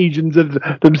occasions of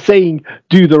them saying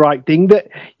do the right thing that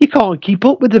you can't keep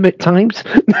up with them at times.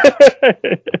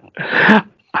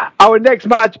 Our next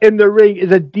match in the ring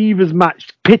is a Divas match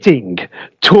pitting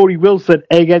Tori Wilson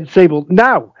against Sable.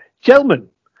 Now, gentlemen,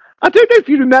 I don't know if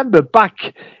you remember back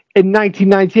in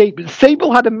 1998, but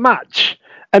Sable had a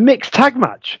mixed tag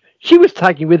match. She was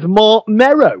tagging with Mark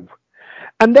Merrow.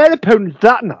 And their opponents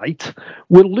that night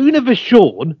were Luna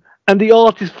Vachon and the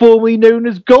artist formerly known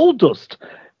as Goldust.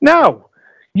 Now,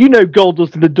 you know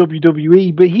Goldust in the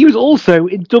WWE, but he was also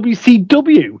in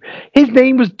WCW. His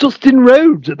name was Dustin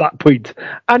Rhodes at that point,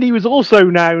 and he was also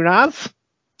known as...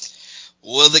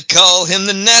 Well, they call him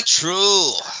the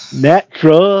Natural.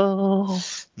 Natural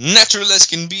as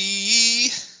can be.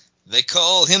 They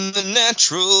call him the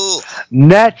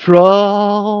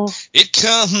Natural. It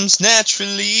comes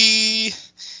naturally.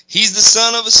 He's the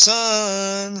son of a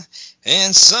son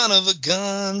and son of a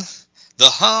gun. The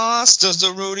hoss does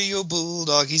the rodeo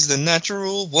bulldog. He's the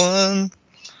natural one.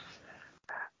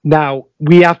 Now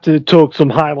we have to talk some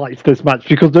highlights of this match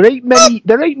because there ain't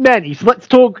many. So let's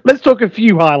talk a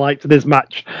few highlights of this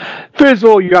match. First of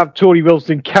all, you have Tori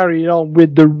Wilson carrying on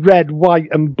with the red, white,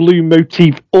 and blue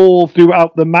motif all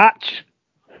throughout the match,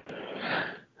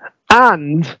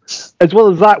 and as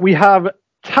well as that, we have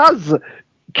Tazz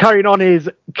carrying on his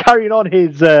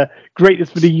greatness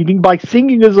for the evening by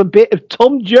singing us a bit of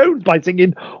Tom Jones by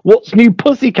singing What's New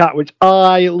Pussycat, which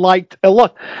I liked a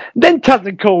lot. Then Taz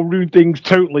and Cole ruined things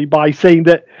totally by saying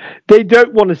that they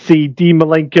don't want to see Dean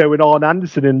Malenko and Arn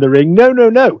Anderson in the ring.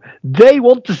 No. They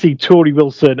want to see Tori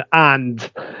Wilson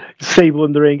and Sable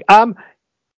in the ring.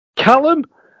 Calum,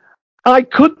 I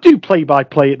could do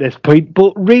play-by-play at this point,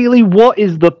 but really, what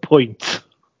is the point?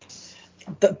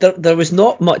 There was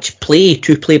not much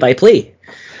play-by-play.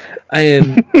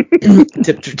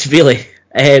 To really.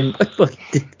 Well,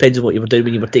 depends on what you were doing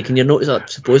when you were taking your notes, I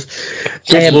suppose.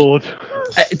 Good Lord.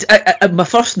 My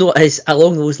first note is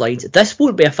along those lines. This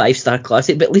won't be a 5-star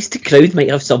classic, but at least the crowd might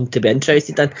have something to be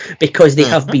interested in, because they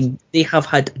have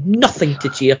had nothing to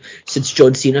cheer since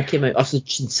John Cena came out, or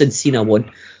since Cena won.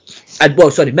 And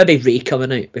maybe Ray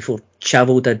coming out before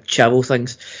Chavo did Chavo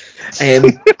things.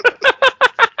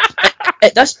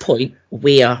 At this point,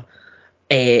 where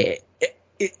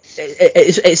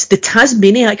it's the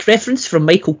Tasmaniac reference from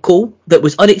Michael Cole that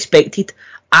was unexpected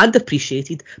and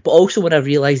appreciated, but also when I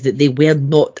realised that they were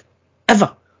not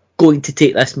ever going to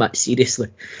take this match seriously,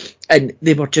 and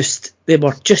they were just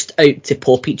out to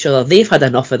pop each other. They've had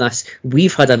enough of this.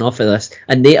 We've had enough of this,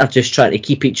 and they are just trying to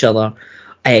keep each other's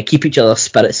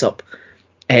spirits up.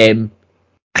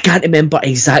 I can't remember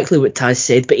exactly what Taz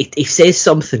said, but he says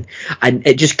something, and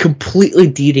it just completely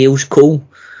derails Cole.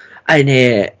 And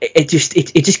it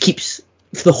just keeps,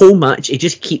 for the whole match, it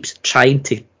just keeps trying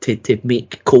to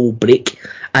make Cole break,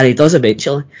 and he does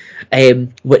eventually,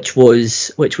 which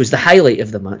was the highlight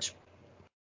of the match.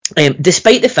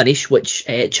 Despite the finish, which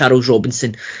Charles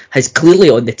Robinson has clearly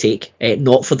on the take,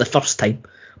 not for the first time,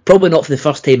 probably not for the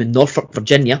first time in Norfolk,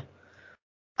 Virginia.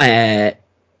 But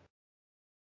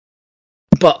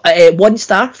 1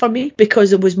 star for me,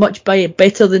 because it was much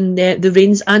better than the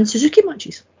Reigns and Suzuki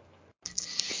matches.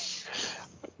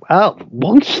 Well,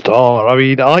 1 star. I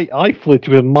mean, I flew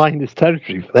to a minus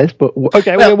territory for this, but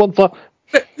okay, well, 1 star.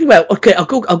 Well, okay, I'll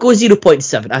go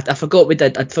 0.7. I forgot we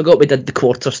did the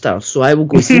quarter stars, so I will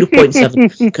go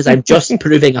 0.7 because I'm just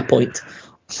proving a point.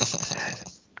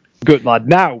 Good lad.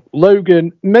 Now,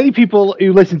 Logan, many people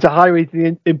who listen to Highway to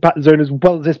the Impact Zone as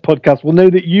well as this podcast will know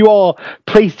that you are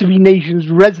Place to Be Nation's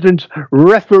resident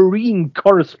refereeing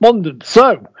correspondent.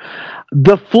 So,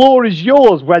 the floor is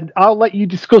yours when I'll let you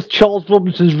discuss Charles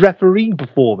Robinson's refereeing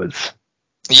performance.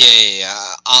 Yeah.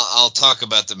 I'll talk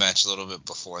about the match a little bit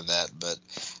before that, but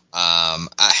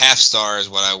a half star is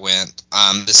what I went.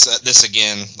 This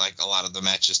again, like a lot of the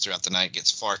matches throughout the night, gets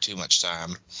far too much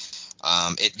time.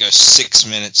 It goes 6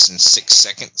 minutes and 6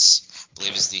 seconds, I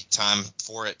believe is the time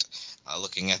for it.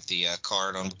 Looking at the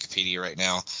card on Wikipedia right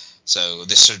now. So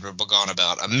this should have gone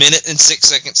about 1 minute and 6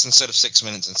 seconds instead of 6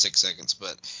 minutes and 6 seconds.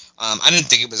 But I didn't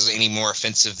think it was any more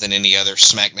offensive than any other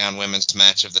SmackDown women's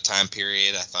match of the time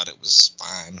period. I thought it was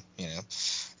fine. You know,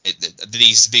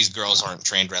 these girls aren't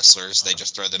trained wrestlers. They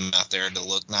just throw them out there to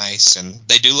look nice, and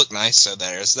they do look nice. So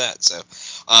there's that. So,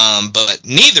 but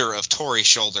neither of Tori's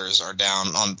shoulders are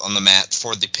down on the mat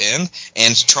for the pin,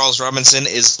 and Charles Robinson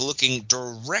is looking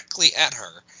directly at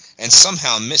her and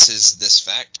somehow misses this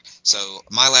fact. So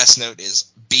my last note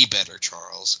is, be better,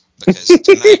 Charles, because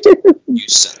tonight you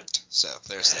sucked. So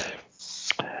there's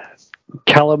that.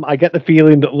 Calum, I get the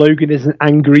feeling that Logan isn't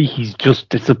angry, he's just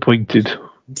disappointed.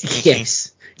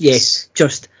 Yes.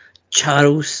 Just,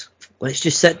 Charles, let's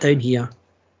just sit down here.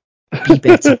 Be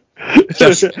better.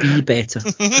 Just be better.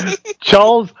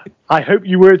 Charles, I hope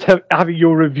you weren't having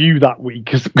your review that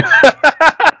week.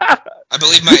 I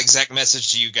believe my exact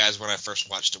message to you guys when I first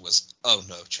watched it was, "Oh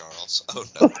no, Charles! Oh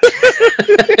no."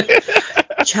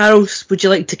 Charles, would you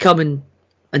like to come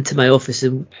into my office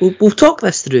and we'll talk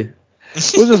this through?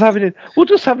 We'll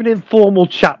just have an informal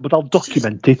chat, but I'll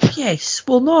document it. Yes,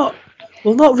 we'll not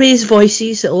raise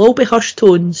voices. It'll all be hushed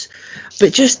tones,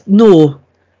 but just know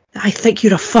that I think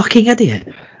you're a fucking idiot.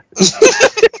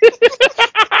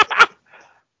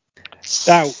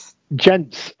 Now,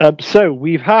 gents, so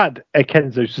we've had a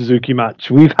Kenzo Suzuki match.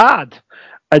 We've had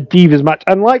a Divas match.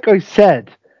 And like I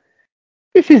said,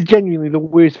 this is genuinely the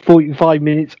worst 45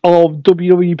 minutes of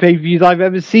WWE pay-per-views I've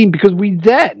ever seen, because we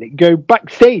then go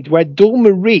backstage where Dawn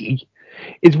Marie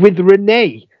is with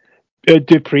Renee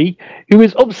Dupree, who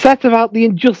is upset about the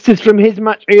injustice from his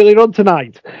match earlier on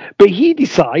tonight. But he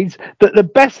decides that the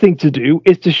best thing to do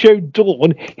is to show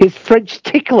Dawn his French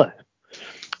tickler.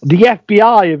 The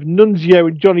FBI of Nunzio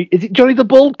and Johnny. Is it Johnny the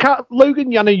Bull Cat?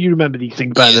 Logan? I know you remember these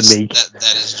things better than me.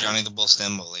 That is Johnny the Bull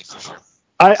Stamboli for sure.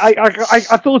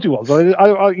 I thought it was.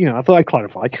 I thought I'd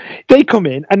clarify. They come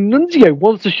in and Nunzio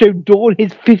wants to show Dawn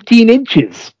his 15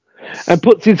 inches and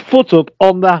puts his foot up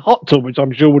on the hot tub, which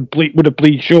I'm sure would have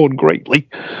pleased Sean greatly.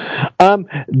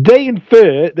 They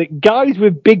infer that guys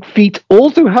with big feet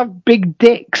also have big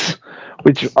dicks,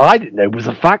 which I didn't know was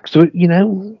a fact. So,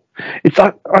 it's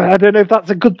I don't know if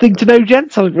that's a good thing to know,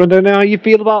 gents. I don't know how you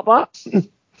feel about that.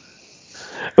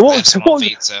 I have small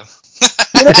feet, so.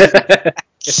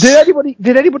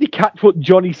 Did anybody catch what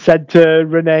Johnny said to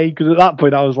Renee? Because at that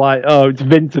point I was like, "Oh, it's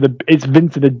Vince and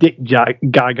a dick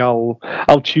gag.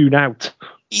 I'll tune out."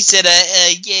 He said,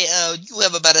 you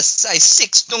have about a size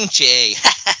 6, don't you?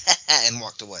 And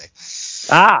walked away.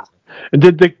 And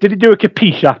did he do a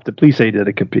capiche after? Please say he did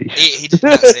a capiche. He did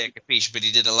not say a capiche, but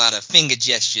he did a lot of finger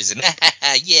gestures and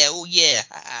yeah, oh yeah.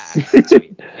 So he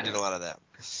did a lot of that.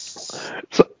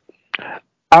 So,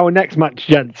 our next match,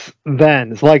 gents,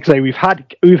 then, it's like I say, we've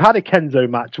had a Kenzo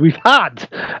match, we've had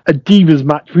a Divas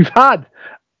match, we've had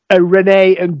a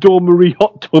Renee and Dawn Marie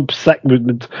hot tub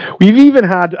segment. We've even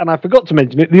had, and I forgot to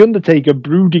mention it, The Undertaker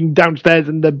brooding downstairs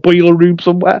in the boiler room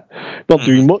somewhere. Not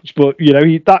doing much, but,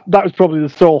 that was probably the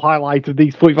sole highlight of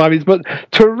these 45 minutes. But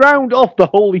to round off the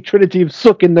holy trinity of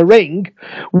suck in the ring,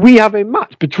 we have a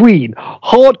match between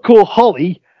Hardcore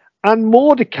Holly and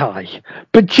Mordecai.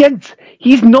 But, gents,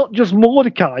 he's not just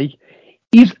Mordecai.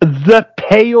 He's the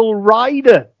Pale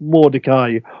Rider,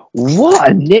 Mordecai. What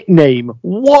a nickname.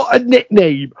 What a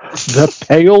nickname. The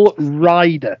Pale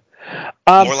Rider.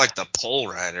 More like the Pole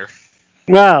Rider.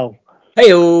 Well,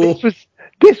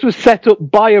 this was set up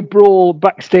by a brawl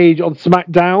backstage on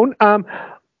SmackDown.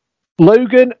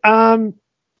 Logan,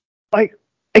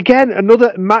 again,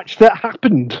 another match that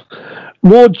happened.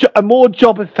 More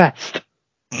Jobberfest.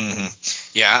 Mm-hmm.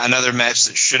 Yeah, another match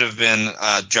that should have been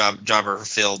jobber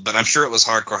filled, but I'm sure it was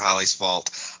Hardcore Holly's fault.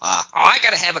 I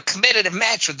got to have a competitive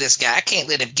match with this guy. I can't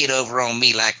let him get over on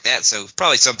me like that. So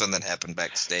probably something that happened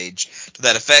backstage to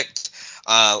that effect.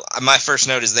 My first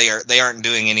note is they aren't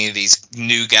doing any of these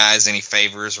new guys any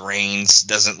favors. Reigns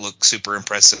doesn't look super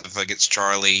impressive against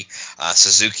Charlie.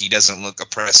 Suzuki doesn't look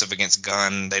impressive against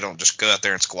Gunn. They don't just go out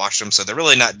there and squash them. So they're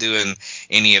really not doing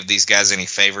any of these guys any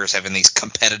favors, having these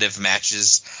competitive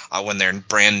matches when they're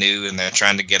brand new and they're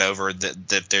trying to get over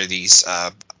that they're these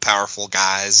powerful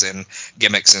guys and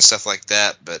gimmicks and stuff like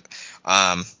that. But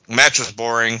match was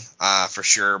boring for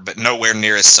sure, but nowhere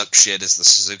near as suck shit as the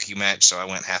Suzuki match, so I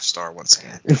went half star once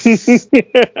again.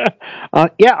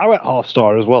 Yeah, I went half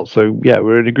star as well, so yeah,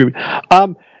 we're in agreement.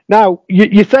 Now,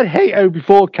 you said hey-oh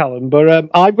before, Calum,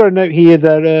 but I've got a note here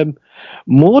that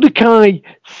Mordecai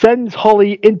sends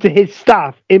Holly into his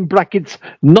staff, in brackets,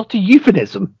 not a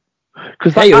euphemism,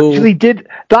 because that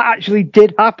actually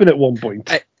did happen at one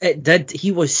point. It did.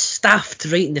 He was staffed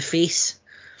right in the face.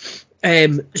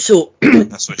 So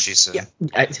that's what she said. Yeah.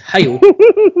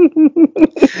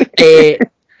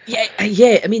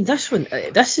 I mean, this one.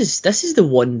 This is the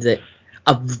one that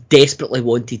I've desperately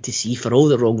wanted to see for all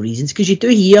the wrong reasons. Because you do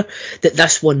hear that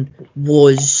this one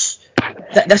was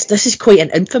this is quite an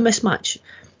infamous match.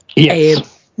 Yes.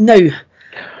 Now,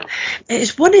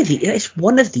 it's one of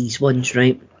these ones,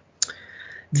 right?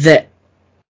 That.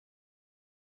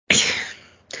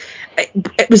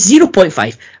 It was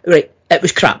 0.5, right? It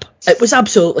was crap. It was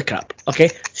absolutely crap.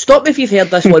 Okay, stop me if you've heard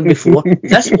this one before.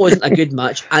 This wasn't a good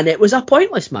match, and it was a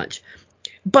pointless match.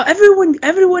 But everyone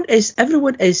is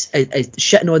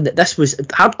shitting on that. This was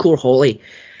Hardcore Holly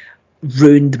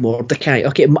ruined Mordecai.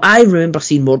 Okay, I remember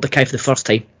seeing Mordecai for the first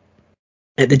time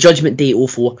at the Judgment Day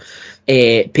 04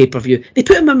 pay-per-view. They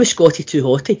put him in with Scotty 2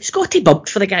 Hotty. Scotty bumped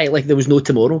for the guy like there was no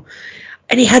tomorrow.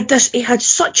 And he had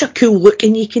such a cool look,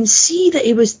 and you can see that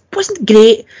he wasn't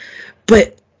great,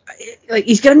 but like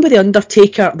he's getting with the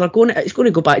Undertaker. It's going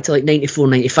to go back to like 94,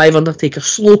 95 Undertaker,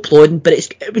 slow plodding, but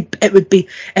it would be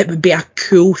a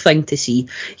cool thing to see.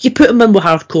 You put him in with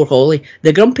Hardcore Holly,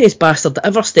 the grumpiest bastard that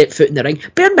ever stepped foot in the ring.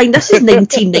 Bear in mind, this is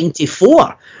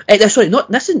 1994. This isn't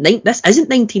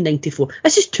 1994.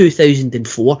 This is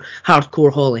 2004.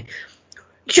 Hardcore Holly.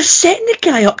 You're setting the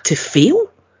guy up to fail.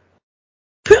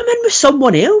 Put him in with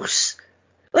someone else.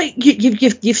 Like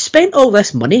you've spent all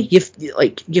this money. You've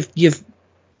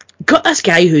got this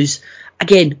guy who's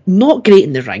again not great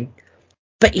in the ring,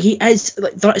 but he is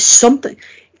like there is something.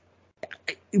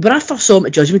 When I first saw him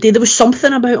at Judgment Day, there was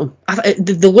something about him.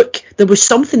 The look, there was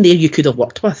something there you could have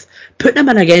worked with. Putting him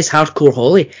in against Hardcore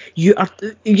Holly,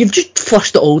 you've just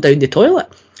flushed it all down the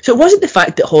toilet. So it wasn't the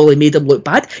fact that Holly made him look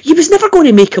bad. He was never going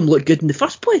to make him look good in the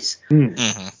first place.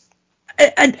 Mm-hmm.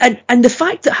 And the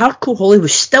fact that Hardcore Holly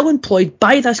was still employed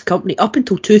by this company up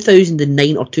until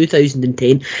 2009 or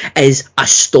 2010 is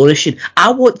astonishing.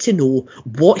 I want to know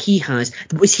what he has.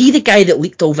 Was he the guy that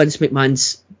leaked all Vince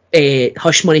McMahon's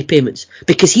hush money payments?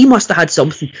 Because he must have had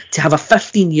something to have a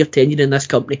 15-year tenure in this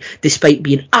company, despite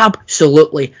being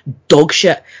absolutely dog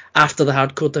shit after the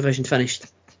Hardcore division finished.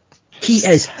 He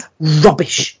is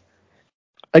rubbish.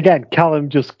 Again, Calum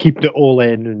just keeping it all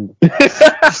in, and I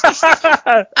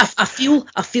feel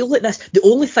like this. The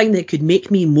only thing that could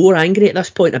make me more angry at this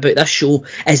point about this show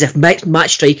is if Matt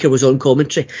Striker was on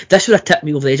commentary. This would have tipped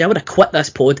me over the edge. I would have quit this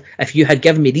pod if you had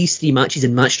given me these 3 matches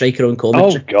and Matt Striker on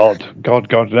commentary. Oh God,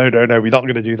 no, we're not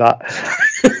going to do that.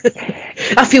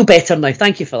 I feel better now.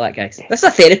 Thank you for that, guys. That's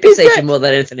a therapy session more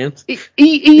than anything else.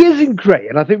 He isn't great,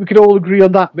 and I think we can all agree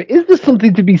on that. But is there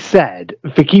something to be said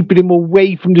for keeping him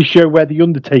away from the show where the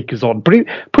Undertaker's on? Put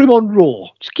him on Raw.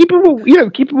 Just keep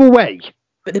him away.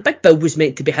 But the big bill was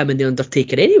meant to be him and the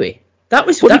Undertaker anyway. That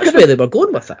was where they were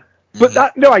going with it. But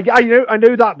I know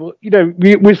that. But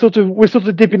we're sort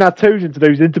of dipping our toes into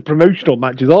those interpromotional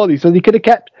matches, aren't they? So they could have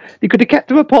kept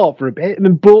them apart for a bit and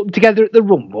then brought them together at the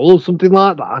Rumble or something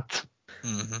like that.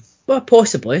 Mm-hmm. Well,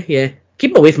 possibly, yeah.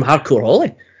 Keep him away from Hardcore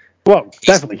Holly. Well,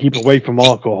 definitely keep away from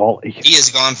Hardcore Holly. He has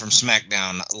gone from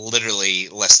SmackDown literally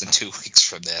less than 2 weeks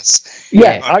from this.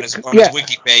 Yeah, on his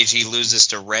wiki page, he loses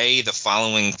to Ray the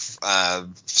following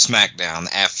SmackDown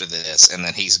after this, and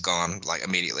then he's gone like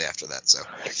immediately after that. So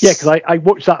yeah, because I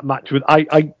watched that match with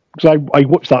I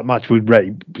watched that match with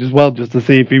Ray as well just to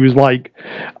see if he was like,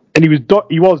 and he was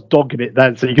dogging it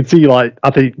then, so you can see like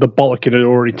I think the bollocking had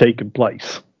already taken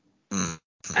place. Mm.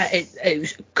 It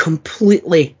was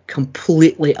completely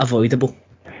avoidable.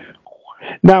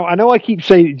 Now, I know I keep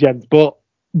saying it, gents, but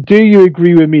do you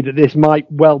agree with me that this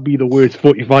might well be the worst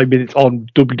 45 minutes on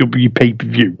WWE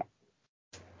pay-per-view?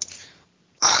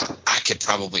 I could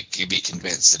probably be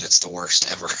convinced that it's the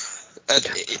worst ever.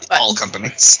 All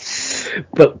companies.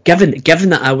 But given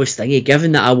that I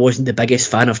wasn't the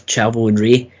biggest fan of Chavo and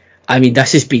Ray, I mean,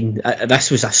 this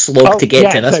was a slog to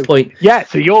get to this point. Yeah,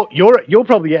 so you're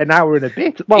probably at an hour and a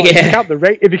bit. Well, if you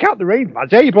count the rain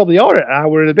match, you probably are at an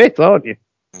hour and a bit, aren't you?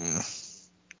 Mm.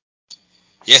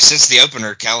 Yeah, since the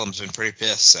opener, Calum's been pretty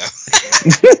pissed. So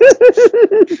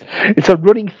it's a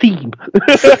running theme.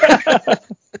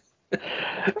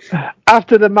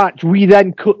 After the match, we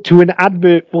then cut to an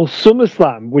advert for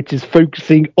SummerSlam, which is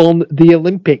focusing on the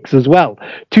Olympics as well.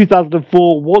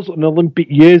 2004 was an Olympic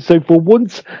year, so for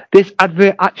once, this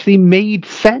advert actually made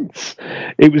sense.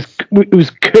 It was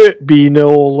Kurt being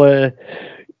all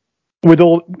with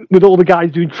all the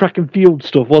guys doing track and field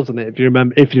stuff, wasn't it? If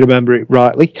you remember it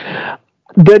rightly.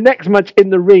 The next match in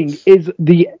the ring is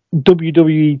the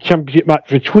WWE Championship match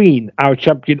between our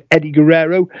champion Eddie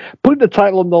Guerrero, putting the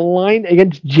title on the line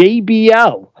against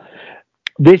JBL.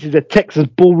 This is a Texas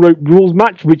Bull Rope rules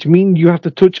match, which means you have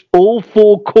to touch all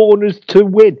 4 corners to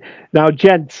win. Now,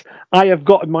 gents, I have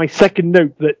got in my second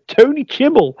note that Tony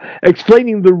Chimmel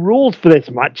explaining the rules for this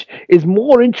match is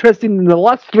more interesting than the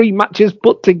last 3 matches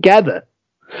put together.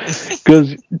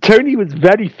 Because Tony was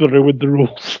very thorough with the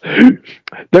rules.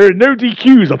 There are no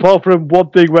DQs apart from one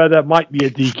thing where there might be a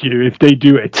DQ if they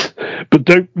do it. But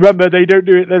remember, they don't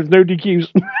do it. There's no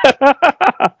DQs.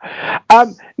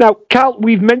 Now, Cal,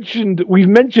 we've mentioned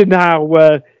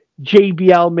how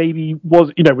JBL maybe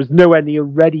was nowhere near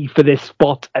ready for this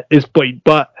spot at this point,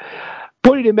 but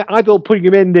putting him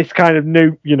in this kind of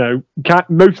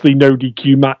mostly no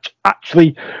DQ match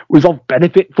actually was of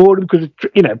benefit for him because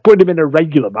putting him in a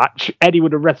regular match, Eddie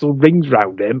would have wrestled rings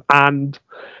round him and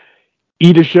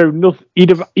he'd not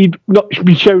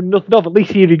be shown nothing of. At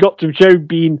least he'd have got to show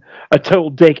being a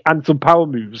total dick and some power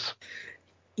moves.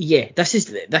 Yeah, this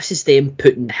is them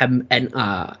putting him in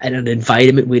an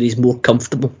environment where he's more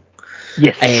comfortable.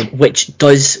 Yes, which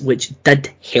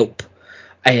did help.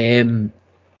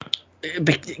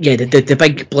 The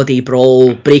big bloody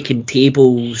brawl, breaking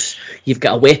tables. You've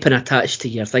got a weapon attached to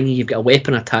your thingy. You've got a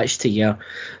weapon attached to your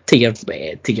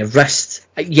wrist.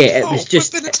 Yeah, it was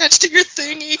just weapon attached to your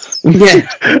thingy. Yeah,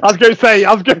 I was going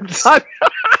to say.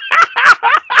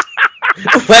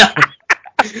 Well,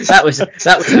 that was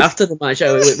after the match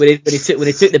when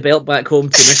he took the belt back home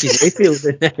to Mrs. Layfield,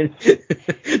 and then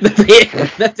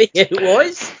maybe it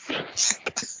was.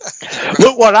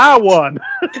 Look what I won!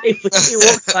 He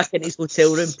walked back in his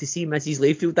hotel room to see Mrs.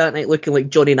 Layfield that night, looking like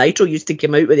Johnny Nitro used to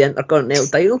come out with the Intercontinental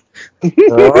title.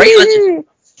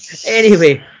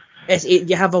 Anyway,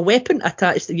 you have a weapon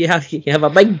attached. You have a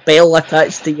big bell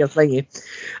attached to your thingy.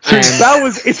 So his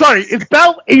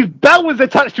bell was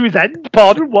attached to his end.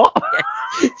 Pardon, what?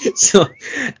 So,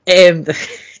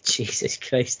 Jesus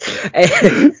Christ. So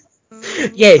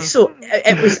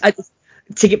it was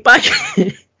to get back.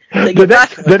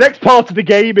 The next part of the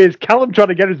game is Calum trying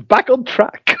to get us back on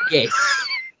track. Yes.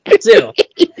 So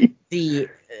it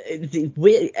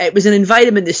was an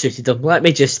environment that suited him. Let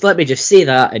me just say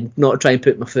that and not try and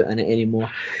put my foot in it anymore.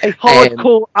 A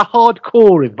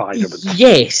hardcore environment.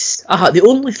 Yes.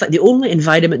 The only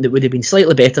environment that would have been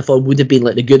slightly better for him would have been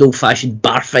like the good old fashioned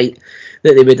bar fight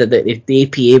that the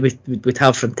APA would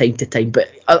have from time to time. But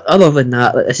other than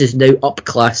that, this is now up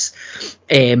class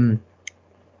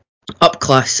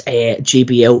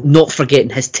JBL, not forgetting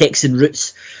his Texan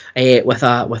roots with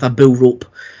a bull rope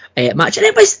match, and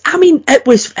it was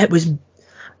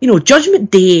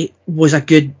Judgment Day was a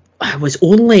good was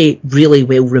only really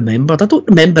well remembered. I don't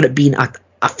remember it being a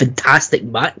fantastic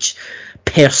match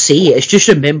per se. It's just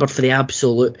remembered for the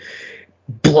absolute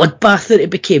bloodbath that it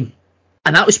became,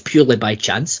 and that was purely by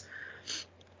chance.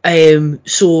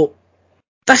 So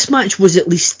this match was at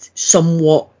least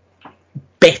somewhat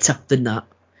better than that.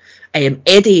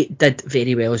 Eddie did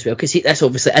very well as well, because this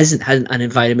obviously isn't an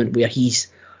environment where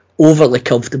he's overly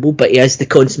comfortable, but he is the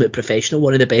consummate professional,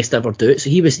 one of the best to ever do it.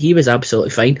 So he was absolutely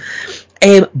fine.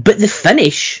 But the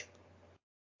finish,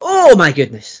 oh my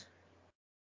goodness,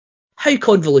 how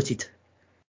convoluted.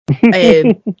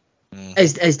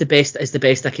 Is the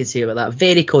best I can say about that.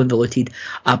 Very convoluted,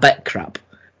 a bit crap.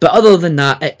 But other than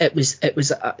that, it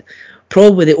was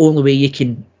probably the only way you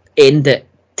can end it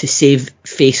to save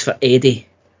face for Eddie,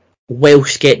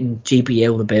 whilst getting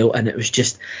JBL the belt, and it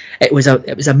was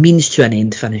a means to an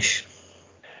end finish.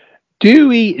 Do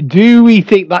we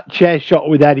think that chair shot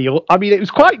with Eddie? I mean, it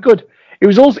was quite good. It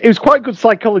was quite good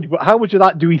psychology, but how much of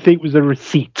that do we think was a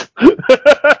receipt? For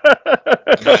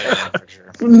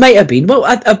sure. Might have been. Well,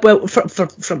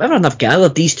 from everyone I've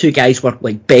gathered, these two guys were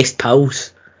like best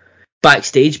pals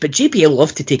backstage. But JBL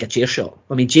loved to take a chair shot.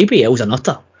 I mean, JBL's a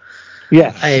nutter.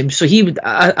 Yeah. So he would.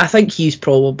 I think he's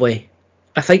probably.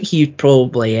 Quite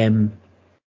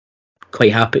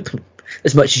happy,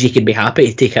 as much as you can be happy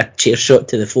to take a chair shot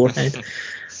to the forehead.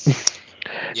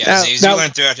 Yeah, as he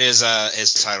went throughout his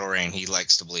title reign, he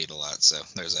likes to bleed a lot. So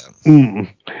there's that.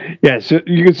 Yeah, so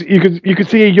you could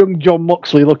see a young John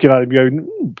Moxley looking at him going,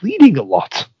 bleeding a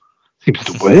lot. Seems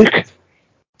to work.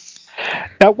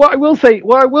 Now, what I will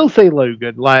say,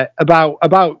 Logan, like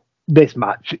about this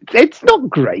match, it's not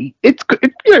great. It's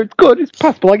good. It's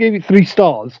passable. I gave it 3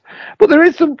 stars, but there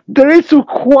is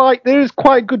quite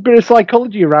a good bit of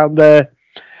psychology around there.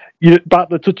 About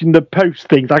the touching the post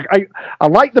things. I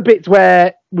like the bits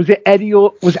where was it Eddie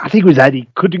or I think it was Eddie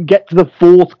couldn't get to the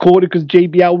 4th corner because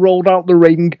JBL rolled out the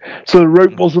ring, so the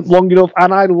rope wasn't long enough,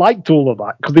 and I liked all of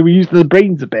that because they were using the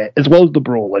brains a bit as well as the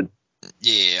brawling.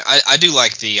 Yeah, I do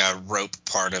like the rope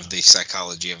part of the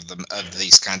psychology of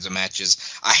these kinds of matches.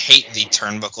 I hate the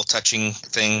turnbuckle touching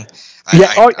thing. I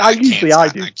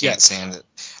can't stand it.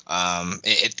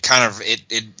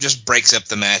 It just breaks up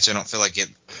the match. I don't feel like it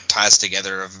ties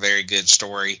together a very good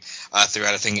story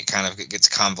throughout. I think it kind of gets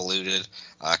convoluted,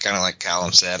 kind of like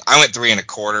Calum said. I went 3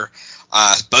 1/4.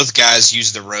 Both guys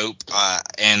used the rope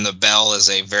and the bell as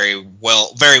a very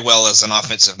well as an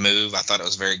offensive move. I thought it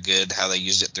was very good how they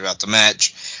used it throughout the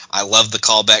match. I love the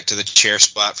callback to the chair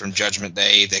spot from Judgment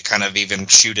Day. They kind of even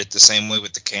shoot it the same way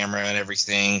with the camera and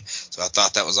everything. So I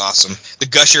thought that was awesome. The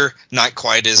gusher, not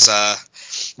quite as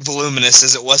voluminous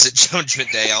as it was at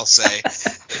Judgment Day, I'll say.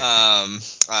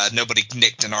 Nobody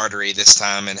nicked an artery this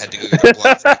time and had to go get a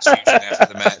blood transfusion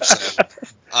after the match.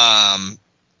 So,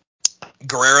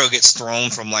 Guerrero gets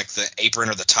thrown from like the apron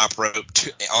or the top rope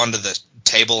onto the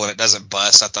table and it doesn't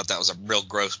bust. I thought that was a real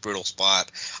gross, brutal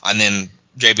spot. And then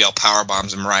JBL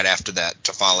powerbombs him right after that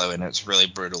to follow, and it's really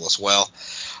brutal as well.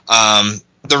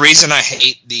 The reason I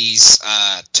hate these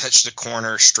touch the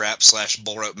corner strap /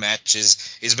 bull rope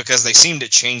matches is because they seem to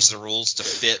change the rules to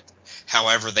fit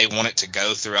however they want it to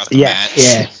go throughout the match.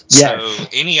 Yeah. So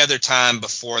any other time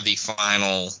before the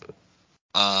final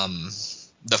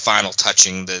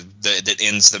touching that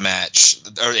ends the match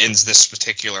or ends this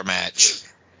particular match,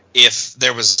 if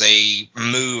there was a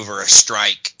move or a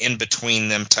strike in between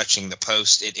them touching the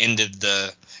post, it ended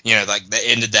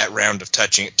that round of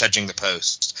touching the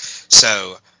post.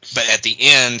 So, but at the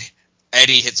end,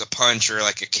 Eddie hits a punch or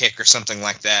like a kick or something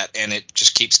like that, and it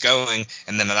just keeps going,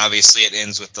 and then obviously it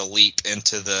ends with the leap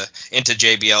into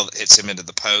JBL that hits him into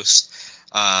the post.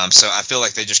 So I feel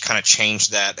like they just kind of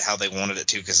changed that how they wanted it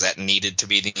to, because that needed to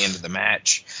be the end of the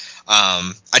match.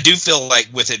 I do feel like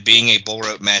with it being a bull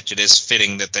rope match, it is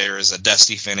fitting that there is a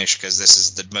dusty finish, because this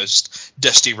is the most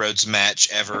Dusty Rhodes match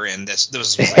ever, and this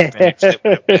was a finish that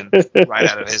would have been right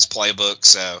out of his playbook.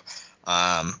 So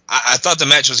I thought the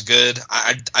match was good.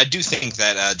 I do think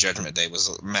that Judgment Day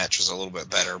match was a little bit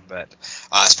better, but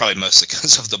it's probably mostly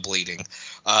because of the bleeding.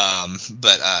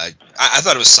 But I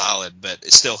thought it was solid, but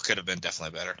it still could have been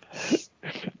definitely better.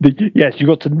 Yes, you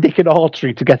got to nick an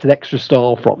artery to get an extra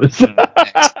star from us.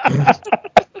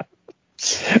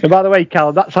 And by the way,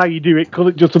 Calum, that's how you do it. Call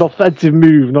it just an offensive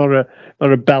move, not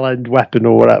a bell end weapon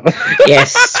or whatever.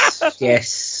 Yes.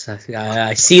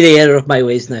 I see the error of my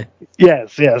ways now.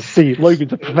 Yes. See,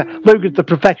 Logan's a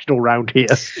professional round here.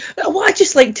 What I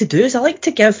just like to do is I like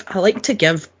to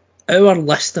give our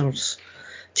listeners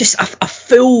just a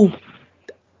full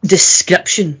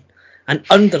description and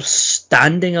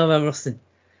understanding of everything.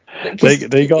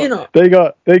 They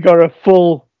got a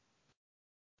full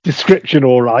description,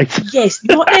 all right. Yes,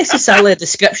 not necessarily a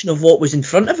description of what was in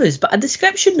front of us, but a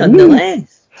description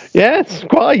nonetheless. Yes,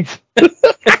 quite.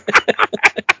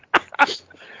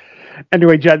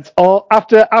 Anyway, gents,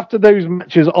 after those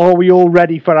matches, are we all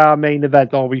ready for our main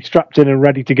event? Are we strapped in and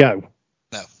ready to go?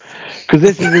 No. Because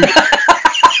this is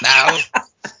No.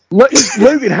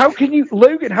 Logan. How can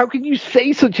you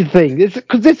say such a thing?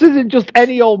 Because this isn't just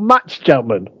any old match,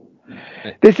 gentlemen.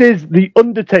 This is the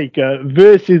Undertaker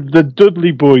versus the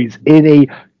Dudley Boys in a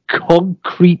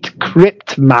concrete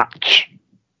crypt match.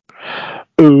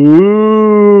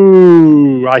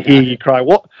 Ooh, I hear you cry.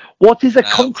 What is a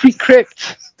concrete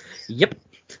crypt? Yep.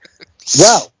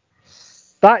 Well,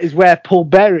 that is where Paul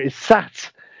Bearer is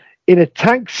sat in a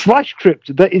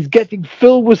tank/crypt that is getting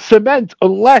filled with cement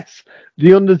unless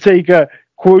the Undertaker,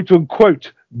 quote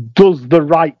unquote, does the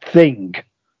right thing.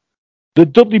 The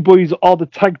Dudley Boys are the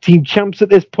tag team champs at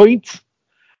this point.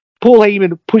 Paul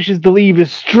Heyman pushes the lever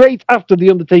straight after the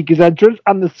Undertaker's entrance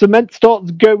and the cement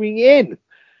starts going in.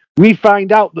 We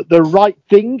find out that the right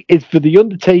thing is for the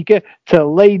Undertaker to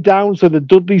lay down so the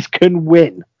Dudleys can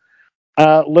win.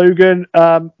 Logan,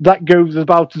 that goes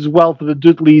about as well for the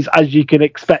Dudleys as you can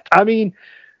expect. I mean,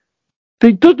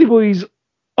 the Dudley Boys,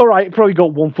 all right, probably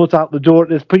got one foot out the door at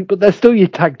this point, but they're still your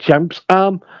tag champs.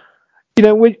 We're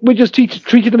just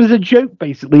treating them as a joke,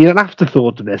 basically, an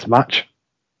afterthought to this match.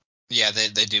 Yeah,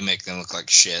 they do make them look like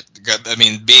shit. I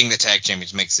mean, being the tag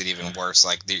champions makes it even worse.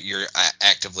 Like you're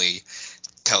actively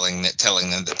telling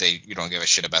them that you don't give a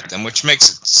shit about them, which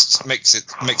makes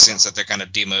sense that they're kind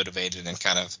of demotivated and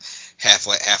kind of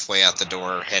halfway out the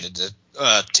door headed to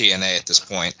TNA at this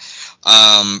point.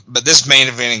 But this main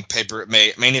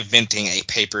eventing a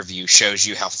pay-per-view shows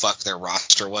you how fucked their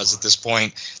roster was at this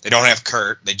point. They don't have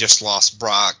Kurt. They just lost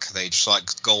Brock. They just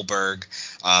lost Goldberg.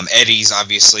 Eddie's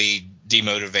obviously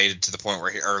demotivated to the point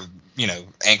where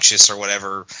anxious or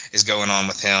whatever is going on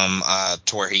with him,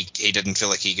 to where he didn't feel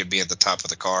like he could be at the top of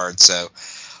the card. So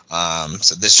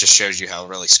this just shows you how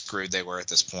really screwed they were at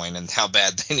this point and how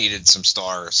bad they needed some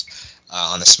stars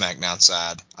on the SmackDown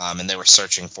side. And they were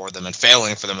searching for them and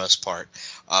failing for the most part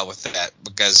with that,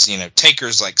 because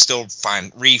Taker's like still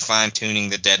fine-tuning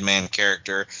the Dead Man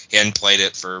character. He hadn't played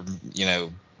it for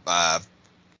 4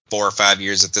 or 5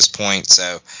 years at this point,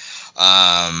 so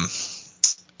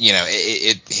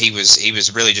he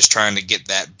was really just trying to get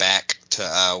that back to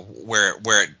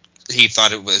where he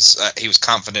thought it was. He was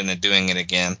confident in doing it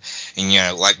again,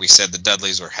 and like we said, the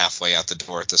Dudleys were halfway out the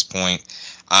door at this point.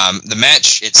 The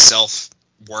match itself,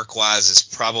 work-wise, is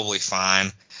probably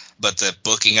fine, but the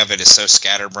booking of it is so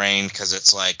scatterbrained because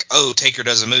it's like, oh, Taker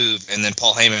does a move, and then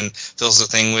Paul Heyman fills the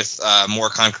thing with more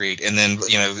concrete, and then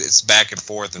it's back and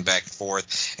forth and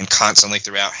constantly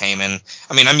throughout Heyman.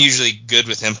 I mean, I'm usually good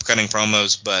with him cutting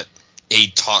promos, but he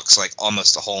talks like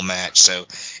almost the whole match, so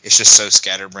it's just so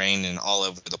scatterbrained and all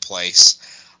over the place.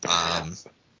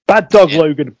 Bad dog,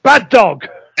 Logan. Bad dog.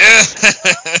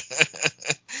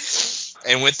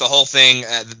 And with the whole thing,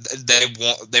 they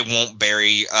won't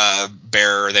bury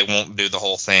Bearer. They won't do the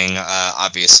whole thing,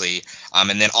 obviously.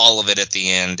 And then all of it at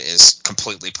the end is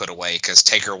completely put away because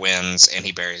Taker wins and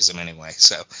he buries him anyway.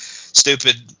 So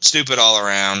stupid all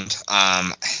around.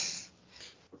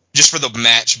 Just for the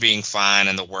match being fine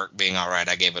and the work being all right,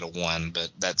 I gave it a 1.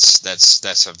 But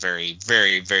that's a very,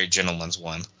 very, very gentleman's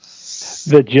 1.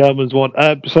 The Germans one.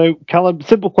 So, Calum,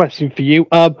 simple question for you.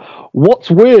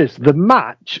 What's worse, the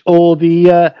match or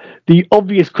the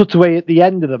obvious cutaway at the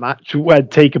end of the match where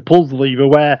Taker pulls the lever,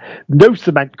 where no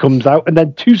cement comes out, and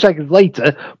then 2 seconds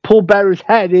later, Paul Bearer's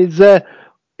head is the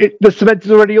cement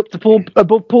is already up to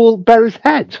above Paul Bearer's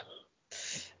head?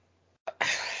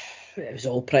 It was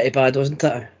all pretty bad, wasn't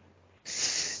it?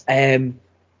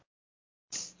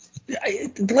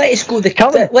 Let's go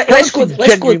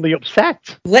genuinely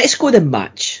upset. Let's go the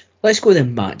match.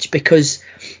 Because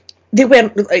they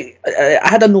weren't. I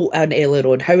had a note on earlier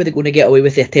on. How are they going to get away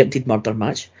with the attempted murder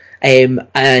match? And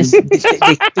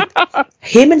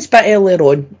Heyman's bit earlier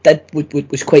on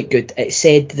was quite good. It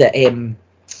said that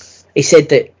he said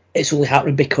that it's only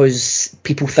happening because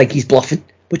people think he's bluffing,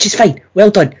 which is fine.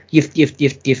 Well done. You've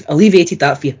alleviated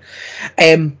that fear.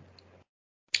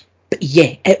 But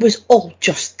yeah, it was all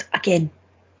just a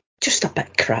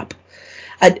bit crap.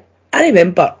 And I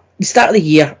remember the start of the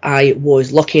year, I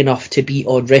was lucky enough to be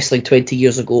on Wrestling 20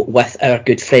 years ago with our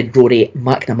good friend Rory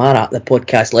McNamara, the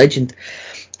podcast legend.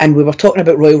 And we were talking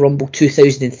about Royal Rumble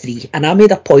 2003. And I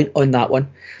made a point on that one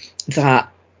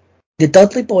that the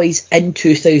Dudley Boys in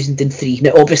 2003.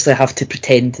 Now, obviously, I have to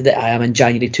pretend that I am in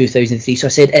January 2003. So I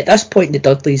said at this point, the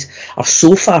Dudleys are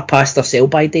so far past their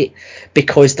sell-by date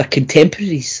because their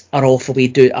contemporaries are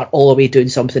all away doing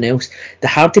something else. The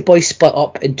Hardy Boys split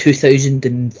up in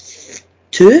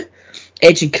 2002.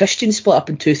 Edge and Christian split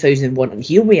up in 2001, and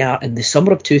here we are in the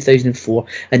summer of 2004,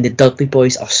 and the Dudley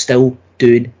Boys are still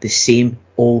doing the same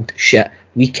old shit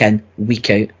week in,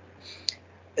 week out.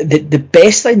 The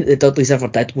best thing that the Dudleys ever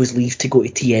did was leave to go to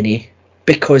TNA,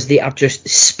 because they are just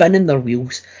spinning their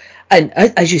wheels. And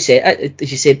as you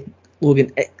said,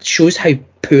 Logan, it shows how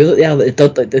poor that they are,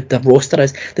 that the roster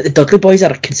is, that the Dudley Boys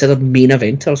are considered main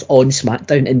eventers on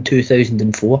SmackDown in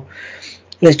 2004.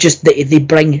 It's just they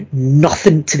bring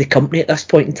nothing to the company at this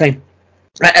point in time,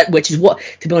 which is what,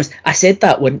 to be honest, I said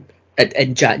that when I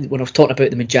was talking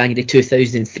about them in January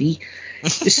 2003.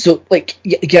 So like,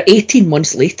 you're 18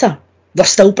 months later, they're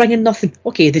still bringing nothing.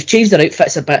 Okay, they've changed their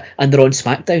outfits a bit and they're on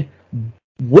SmackDown.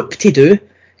 Whoop-de-doo,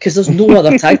 because there's no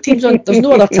other tag teams on. There's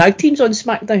no other tag teams on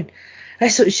SmackDown.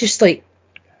 So it's just like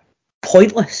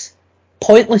pointless.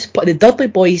 But the Dudley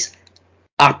Boys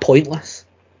are pointless.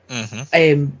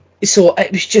 Mm-hmm. So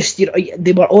it was just,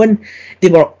 they were on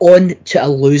to a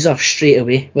loser straight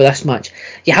away with this match.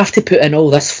 You have to put in all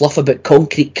this fluff about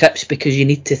concrete crips because you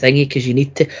need to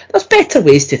thingy, there's better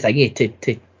ways to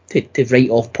thingy to write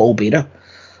off Paul Bearer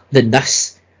than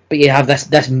this. But you have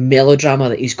this melodrama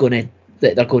that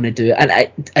they're gonna do,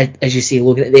 and as you say,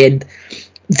 Logan, at the end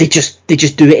they just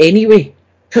do it anyway.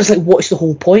 So it's like, what's the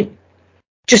whole point?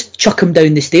 Just chuck him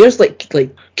down the stairs like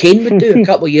Kane would do a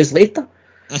couple of years later.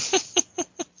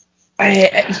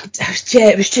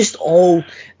 It was just all.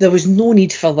 There was no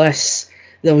need for this.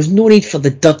 There was no need for the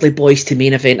Dudley Boys to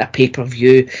main event a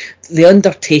pay-per-view. The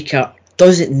Undertaker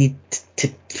doesn't need to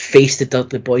face the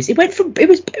Dudley Boys. It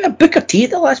was Booker T at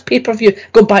the last pay-per-view.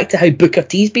 Going back to how Booker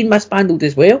T's been mishandled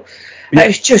as well. Yeah. It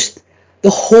was just,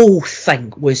 the whole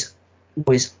thing was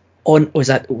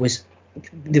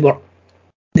they were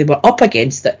up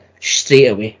against it straight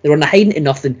away. They were not hiding to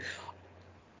nothing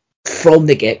from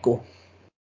the get-go.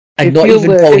 And not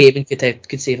even Paul Heyman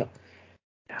could save it.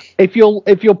 If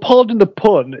you're pardon the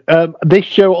pun, this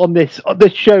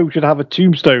show should have a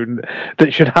tombstone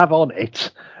that should have on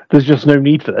it, there's just no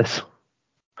need for this.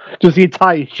 Just the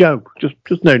entire show,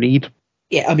 just no need.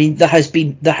 Yeah, I mean, there has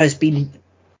been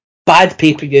bad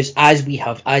pay-per-views as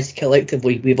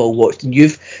collectively we've all watched, and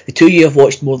the two of you have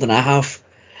watched more than I have.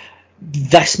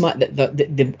 This match,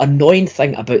 the annoying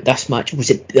thing about this match was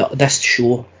this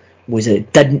show was that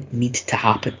it didn't need to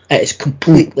happen. It is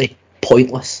completely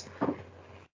pointless.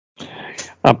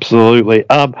 Absolutely.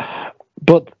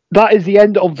 But that is the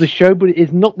end of the show, but it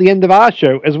is not the end of our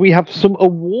show, as we have some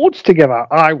awards to give out.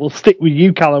 I will stick with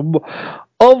you, Calum.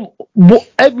 Of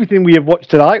everything we have watched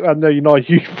tonight, I know you're not a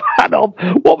huge fan of,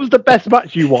 what was the best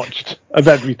match you watched of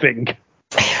everything?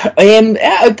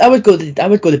 I would go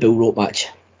the Bill Rope match.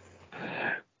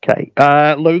 Okay.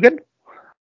 Logan?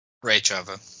 Ray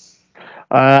Chavo.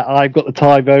 I've got the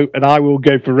tie vote, and I will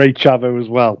go for Ray Chavo as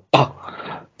well. Oh.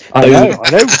 I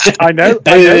know,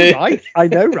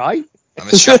 right? I'm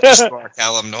as shocked as you are,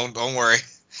 Calum. Don't worry.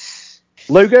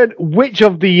 Logan, which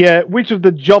of the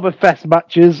Jobberfest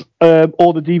matches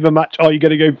or the Diva match are you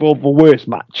going to go for worst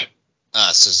match?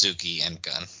 Suzuki and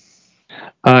Gunn.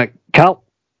 Cal?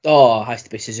 Oh, it has to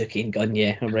be Suzuki and Gunn.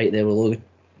 Yeah, I'm right there with Logan.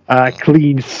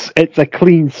 It's a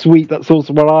clean sweep. That's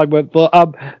also what I went for.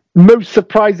 Most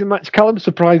surprising match, Calum.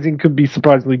 Surprising could be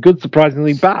surprisingly good,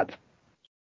 surprisingly bad.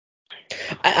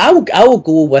 I will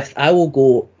go Ray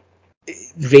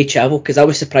Chavo, because I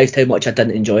was surprised how much I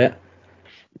didn't enjoy it.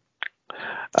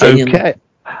 Genuinely. Okay.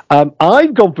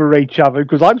 I've gone for Ray Chavo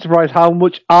because I'm surprised how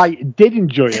much I did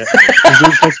enjoy it.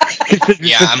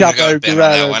 Yeah, I'm going to go with Ben on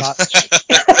that one. I'm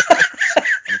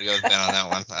going to go with Ben on that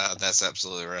one. That's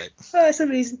absolutely right. That's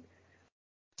amazing.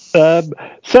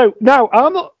 So now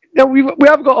I'm not. No, we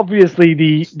have got obviously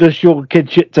the Short Kid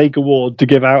Shit Take Award to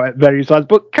give out at various times,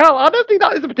 but Cal, I don't think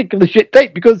that is a particular shit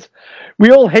take because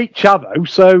we all hate Chavo,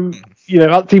 so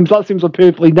that seems a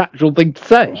perfectly natural thing to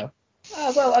say.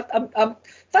 Well, I'm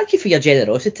thank you for your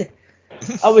generosity.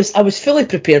 I was fully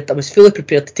prepared. I was fully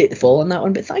prepared to take the fall on that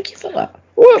one, but thank you for that.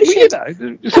 Well, appreciate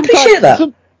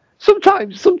that.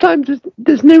 Sometimes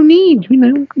there's no need. We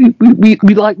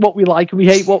like what we like and we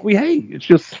hate what we hate.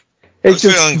 I was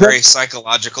feeling very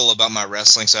psychological about my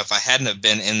wrestling, so if I hadn't have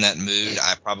been in that mood,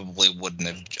 I probably would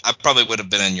have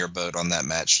been in your boat on that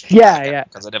match. Yeah.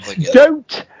 Because I definitely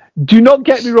get Do not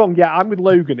get me wrong. Yeah, I'm with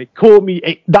Logan.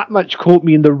 That much caught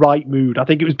me in the right mood. I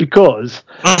think it was because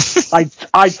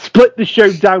I'd split the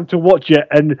show down to watch it,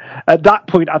 and at that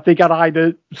point, I think I'd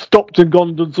either stopped and gone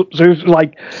and done something. So it was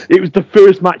like it was the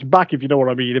first match back, if you know what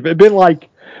I mean. If it had been like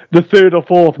the third or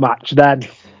fourth match, then.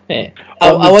 Yeah.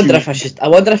 I wonder if I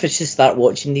should start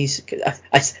watching these.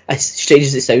 As strange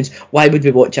as it sounds, why would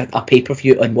we watch a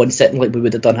pay-per-view on one sitting like we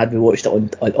would have done had we watched it on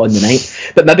the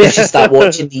night? But maybe I should start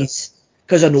watching these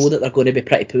because I know that they're going to be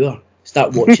pretty poor.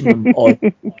 Start watching them on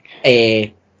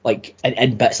like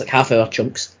in bits, like half-hour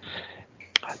chunks.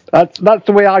 That's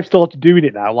the way I've started doing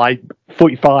it now, like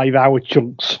 45-hour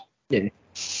chunks. Yeah.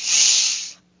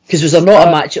 Because was there not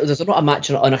a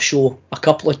match on a show a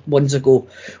couple of ones ago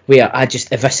where I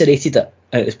just eviscerated it,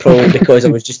 and it was probably because I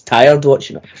was just tired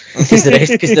watching it. Because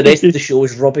the rest of the show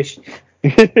is rubbish.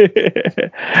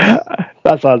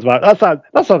 That sounds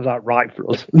about right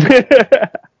for us.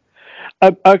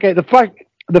 Okay,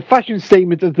 the fashion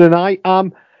statement of the night.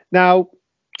 Now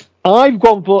I've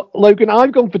gone for Logan.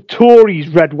 I've gone for Tori's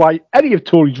red, white, any of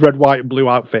Tori's red, white, and blue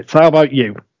outfits. How about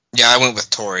you? Yeah, I went with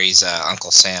Tori's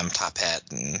Uncle Sam top hat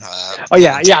and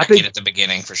jacket at the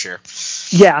beginning for sure.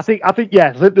 Yeah, I think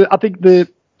the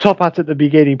top hat at the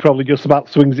beginning probably just about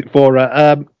swings it for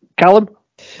Calum.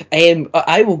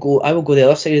 I will go the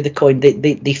other side of the coin.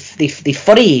 The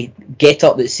furry get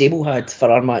up that Sable had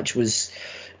for our match was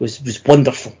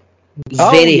wonderful. It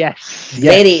was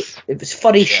it was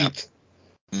furry chic.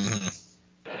 Mm-hmm.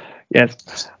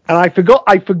 Yes, and I forgot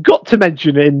to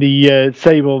mention it in the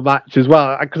Sable match as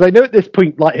well, because I know at this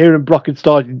point, like, her and Brock had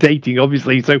started dating,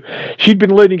 obviously, so she'd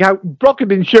been learning how Brock had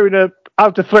been showing her how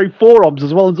to throw forearms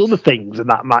as well as other things in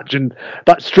that match, and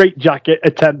that straitjacket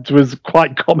attempt was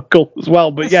quite comical as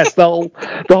well. But yes, the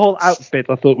whole outfit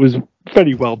I thought was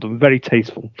very well done, very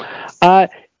tasteful.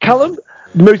 Calum,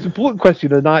 the most important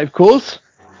question of the night, of course,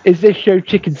 is this show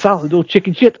chicken salad or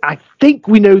chicken shit? I think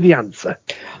we know the answer.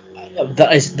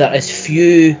 There is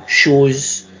few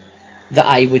shows that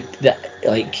I would that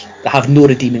have no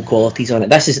redeeming qualities on it.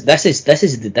 This is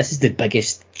the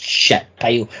biggest shit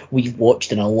pile we've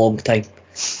watched in a long time.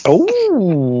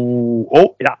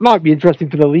 Oh, that might be interesting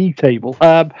for the league table.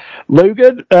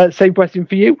 Logan, same question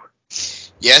for you.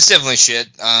 Yeah, it's definitely shit.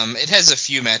 It has a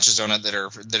few matches on it that are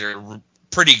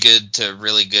pretty good to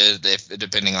really good,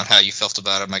 depending on how you felt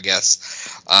about them, I guess.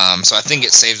 So I think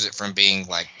it saves it from being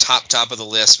like top of the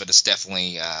list, but it's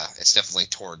definitely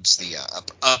towards the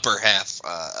upper half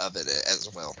of it as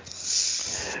well.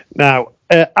 Now,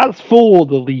 as for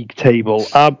the league table,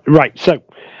 right, so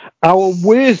our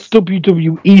worst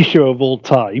WWE show of all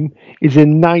time is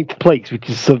in 9th place, which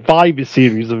is Survivor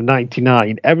Series of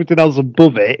 99. Everything else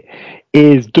above it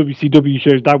is WCW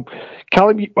shows. Now,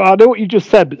 Calum, I know what you just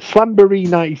said, but Slamboree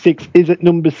 96 is at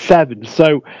number 7,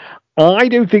 so I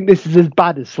don't think this is as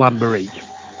bad as Slamboree.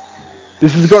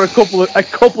 This has got a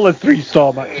couple of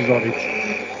 3-star matches on it.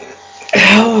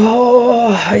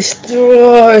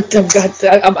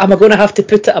 I'm going to have to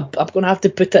put it. I'm going to have to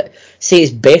put it. Say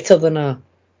it's better than a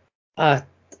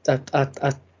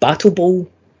Battle Bowl.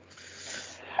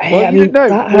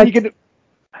 Well,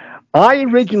 I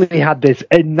originally had this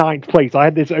in 9th place. I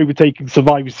had this overtaking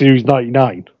Survivor Series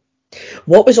 99.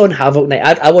 What was on Havoc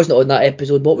Night? I wasn't on that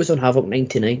episode. What was on Havoc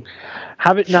 99?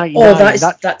 Havoc 99. Oh, that's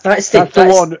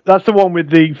the one with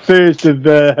the first of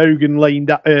Hogan laying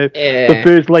down, the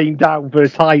first laying down for a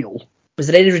title. Was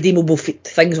there any redeemable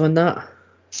things on that?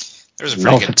 There was a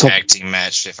pretty good tag team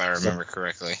match, if I remember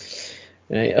correctly.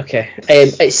 Right. Okay.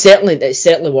 It's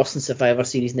certainly worse than Survivor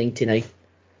Series 99.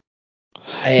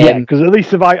 Yeah, because at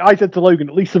least I said to Logan,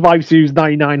 at least Survivor Series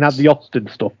 99 had the Austin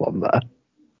stuff on there.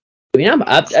 I mean, I'm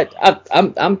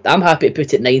happy to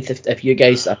put it 9th if you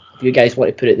guys want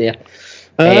to put it there.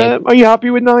 Are you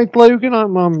happy with 9th, Logan?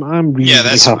 I'm really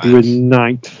happy with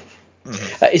 9th.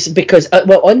 Mm-hmm. It's because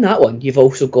on that one you've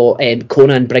also got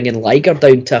Conan bringing Liger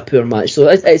down to a poor match, so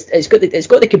it's got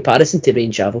the comparison to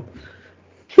Rain Travel.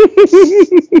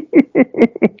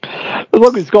 As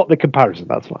long as it's got the comparison,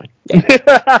 that's fine. I'd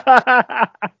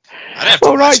have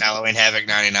to watch Halloween Havoc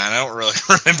 99. I don't really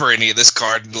remember any of this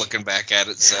card looking back at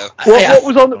it. So what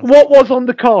was on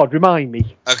the card? Remind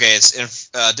me. Okay, it's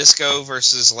Disco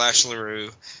versus Lash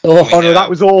LaRue. No, that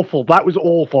was awful. That was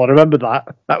awful. I remember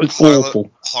that. That was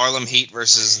awful. Harlem Heat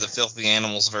versus the Filthy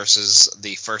Animals versus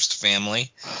the First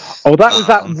Family. Oh, that was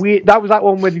that weird. That was that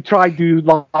one where they tried to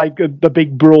do like the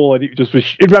big brawl, and it just was.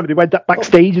 Remember, they went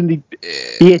backstage and he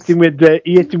hit him with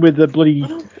the bloody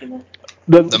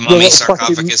the mummy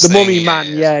sarcophagus. The mummy man.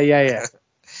 Yeah.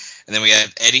 And then we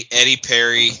had Eddie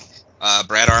Perry,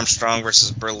 Brad Armstrong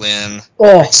versus Berlin.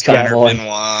 Oh, Steiner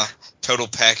Benoit, Total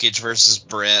Package versus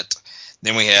Brett.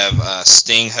 Then we have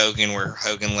Sting Hogan, where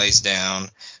Hogan lays down.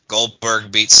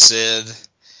 Goldberg beats Sid.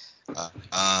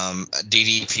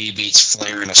 DDP beats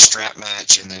Flair in a strap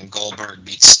match, and then Goldberg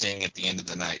beats Sting at the end of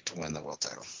the night to win the world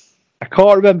title. I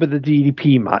can't remember the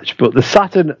DDP match, but the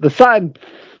Saturn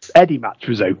Eddie match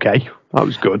was okay. That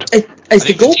was good. Is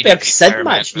the Goldberg Sid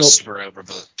match match super over,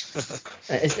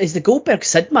 is the Goldberg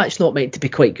Sid match not meant to be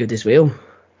quite good as well?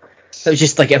 It was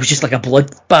just like a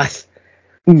bloodbath.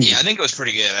 Yeah, I think it was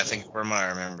pretty good. I think from what I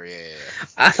remember, yeah.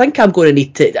 I think I'm going to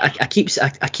need to. I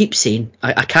keep saying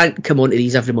I can't come on to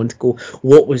these every month. Go,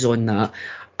 what was on that?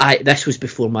 This was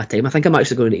before my time. I think I'm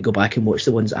actually going to go back and watch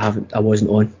the ones that I wasn't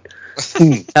on.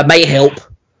 It might help.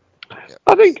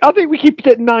 I think we keep it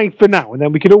at 9 for now, and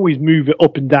then we can always move it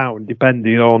up and down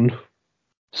depending on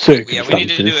circumstances. Yeah, we need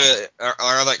to do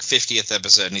our like 50th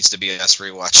episode needs to be us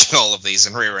rewatching all of these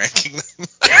and re-ranking them.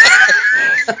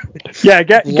 Yeah,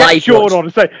 get Sean on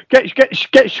and say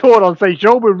get Sean on and say,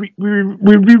 Sean, we're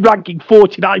re-ranking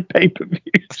 49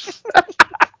 pay-per-views.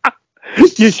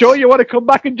 You sure you want to come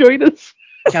back and join us?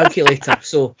 Calculator.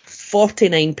 So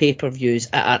 49 pay-per-views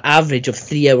at an average of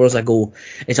 3 hours ago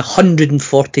is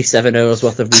 147 hours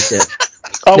worth of research.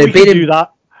 Oh, now, we can do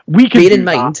that. We can do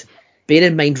that. Bear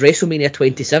in mind, WrestleMania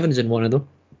 27 is in one of them.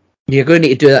 You're going to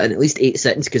need to do that in at least 8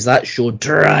 seconds because that show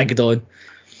dragged on.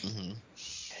 Mm-hmm.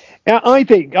 Yeah, I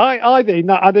think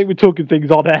we're talking things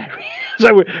on air.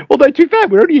 So, although to be fair,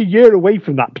 we're only a year away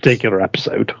from that particular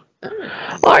episode.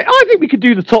 I think we could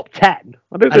do the top 10.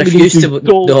 I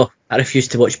refuse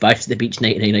to watch Bash to the Beach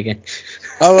 99 again.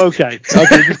 Oh, okay.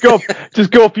 Just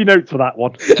go off your notes for that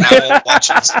one. And I won't watch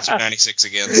it since 96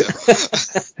 again.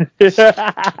 So.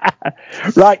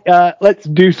 Right, let's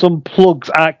do some plugs.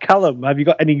 Calum, have you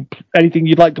got anything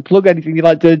you'd like to plug? Anything you'd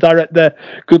like to direct the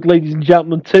good ladies and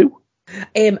gentlemen to?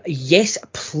 Yes,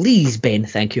 please, Ben.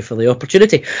 Thank you for the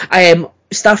opportunity.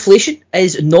 Starflation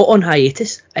is not on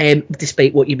hiatus,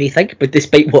 despite what you may think, but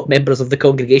despite what members of the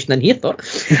congregation in here thought.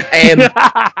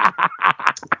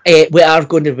 We are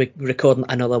going to be recording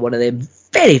another one of them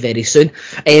very, very soon.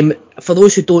 For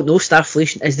those who don't know,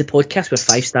 Starflation is the podcast where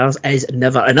 5 stars is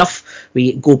never enough.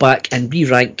 We go back and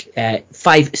re-rank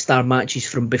 5-star matches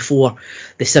from before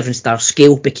the 7-star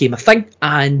scale became a thing,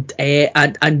 and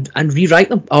re-rank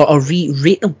them or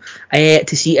re-rate them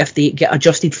to see if they get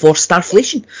adjusted for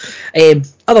Starflation.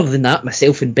 Other than that,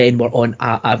 myself and Ben were on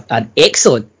an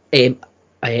excellent,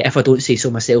 if I don't say so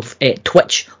myself,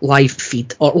 Twitch live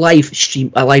feed or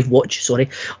live watch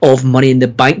of Money in the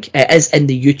Bank. It is in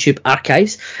the YouTube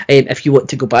archives if you want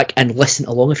to go back and listen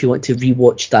along, if you want to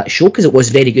rewatch that show, because it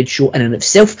was a very good show in and of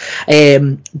itself.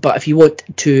 But if you want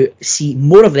to see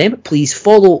more of them, please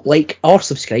follow, like, or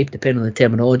subscribe, depending on the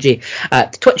terminology,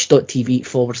 at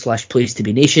twitch.tv/Place to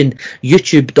Be Nation,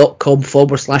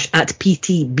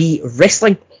 youtube.com/@PTB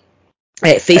Wrestling.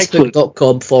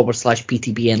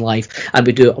 Facebook.com/PTBN Live, and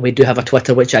we do have a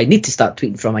Twitter, which I need to start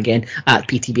tweeting from again, at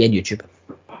PTBN YouTube.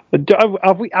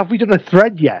 Have we done a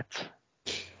thread yet?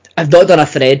 I've not done a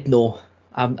thread. No,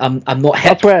 I'm not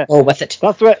hip or with it.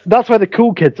 That's where the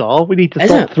cool kids are. We need to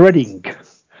start threading.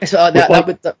 So that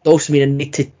would also mean I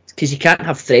need to, because you can't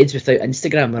have threads without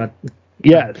Instagram.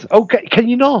 Yes. Okay. Can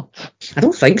you not? I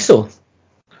don't think so.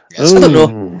 Yes. I don't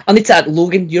know. I need to add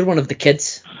Logan. You're one of the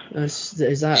kids. Is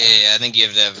that? Yeah, I think you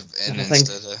have to have an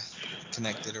Insta to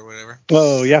connect it or whatever.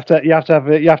 Oh, you have to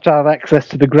have access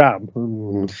to the gram.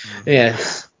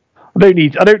 Yes. I don't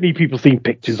need people seeing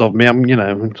pictures of me.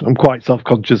 I'm quite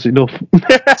self-conscious enough.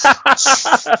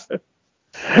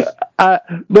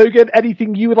 Logan,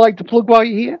 anything you would like to plug while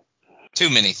you're here? Too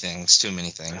many things.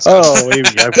 Oh, here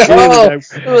we go.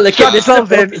 Strap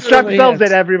yourselves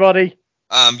in, everybody.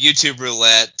 YouTube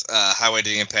Roulette, Highway to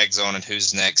the Impact Zone, and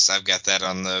Who's Next. I've got that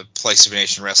on the Place of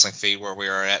Nation Wrestling feed where we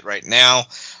are at right now.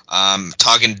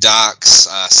 Toggin Docs,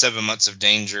 7 Months of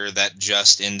Danger, that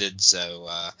just ended, so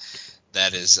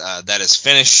that is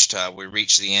finished. We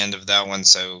reached the end of that one,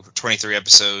 so 23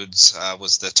 episodes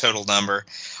was the total number,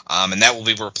 and that will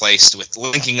be replaced with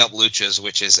Linking Up Luchas,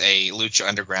 which is a Lucha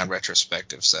Underground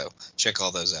retrospective, so check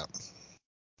all those out.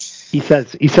 He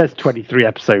says 23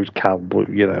 episodes, Cal, but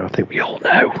I think we all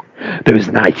know there was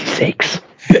 96.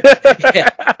 It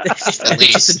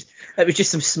was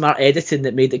just some smart editing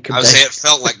that made it come down. It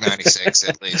felt like 96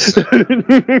 at least. So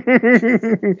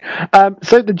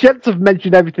the gents have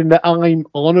mentioned everything that I'm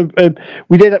on.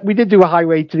 We did do a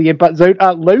Highway to the Impact Zone.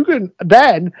 Logan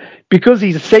then, because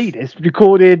he's a sadist,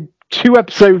 recorded 2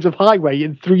 episodes of Highway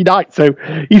in 3 nights. So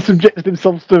he subjected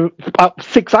himself to about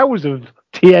 6 hours of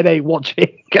TNA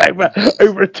watching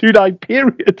over a 2-night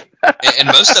period. And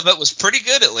most of it was pretty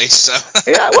good, at least. So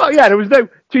there was no.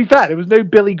 To be fair, there was no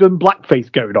Billy Gunn blackface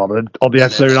going on the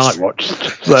episode I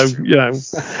watched. So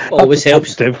always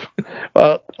helps.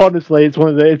 But honestly, it's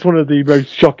one of the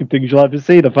most shocking things you'll ever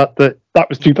see. The fact that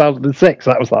was 2006.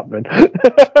 That was happening.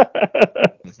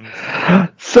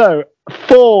 So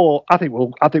I think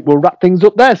we'll wrap things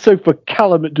up there. So for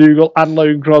Calum McDougall and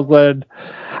Logan Crosland,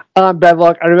 I'm Ben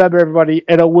Locke. And remember, everybody,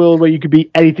 in a world where you can be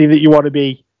anything that you want to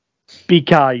be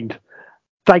kind.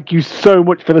 Thank you so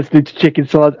much for listening to Chicken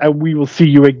Salad, and we will see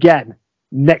you again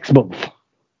next month.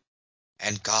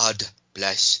 And God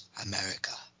bless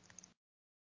America.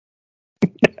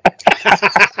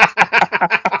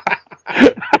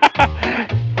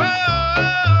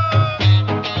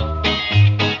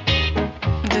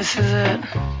 This is it.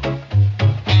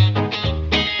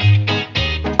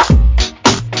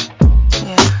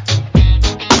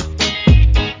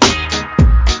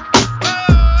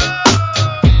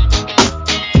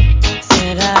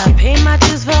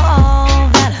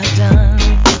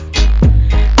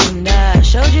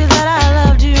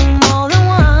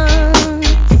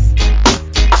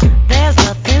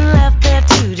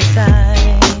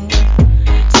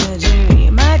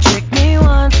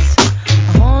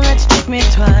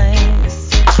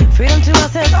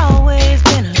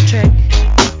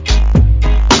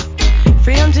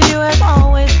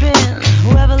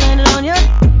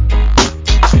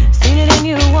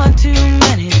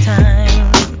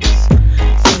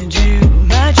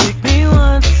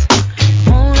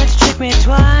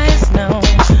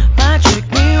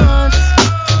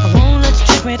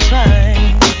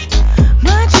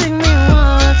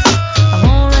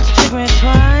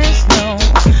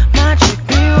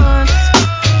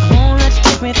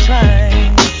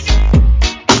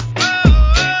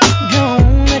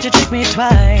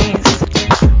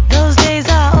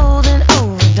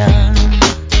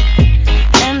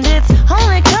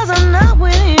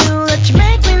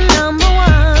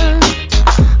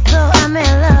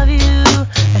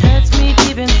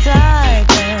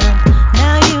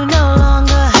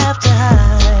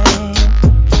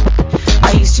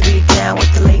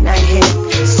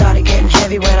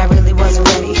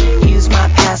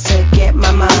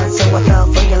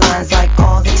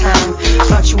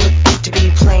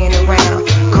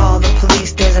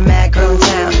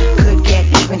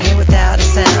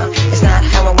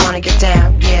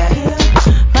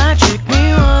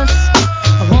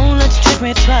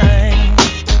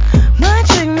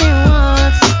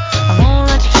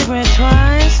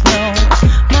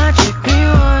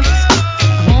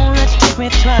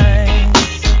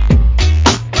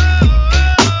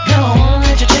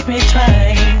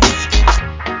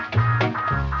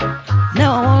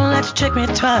 Trick me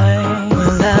twice.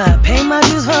 Well, I pay my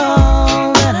dues for all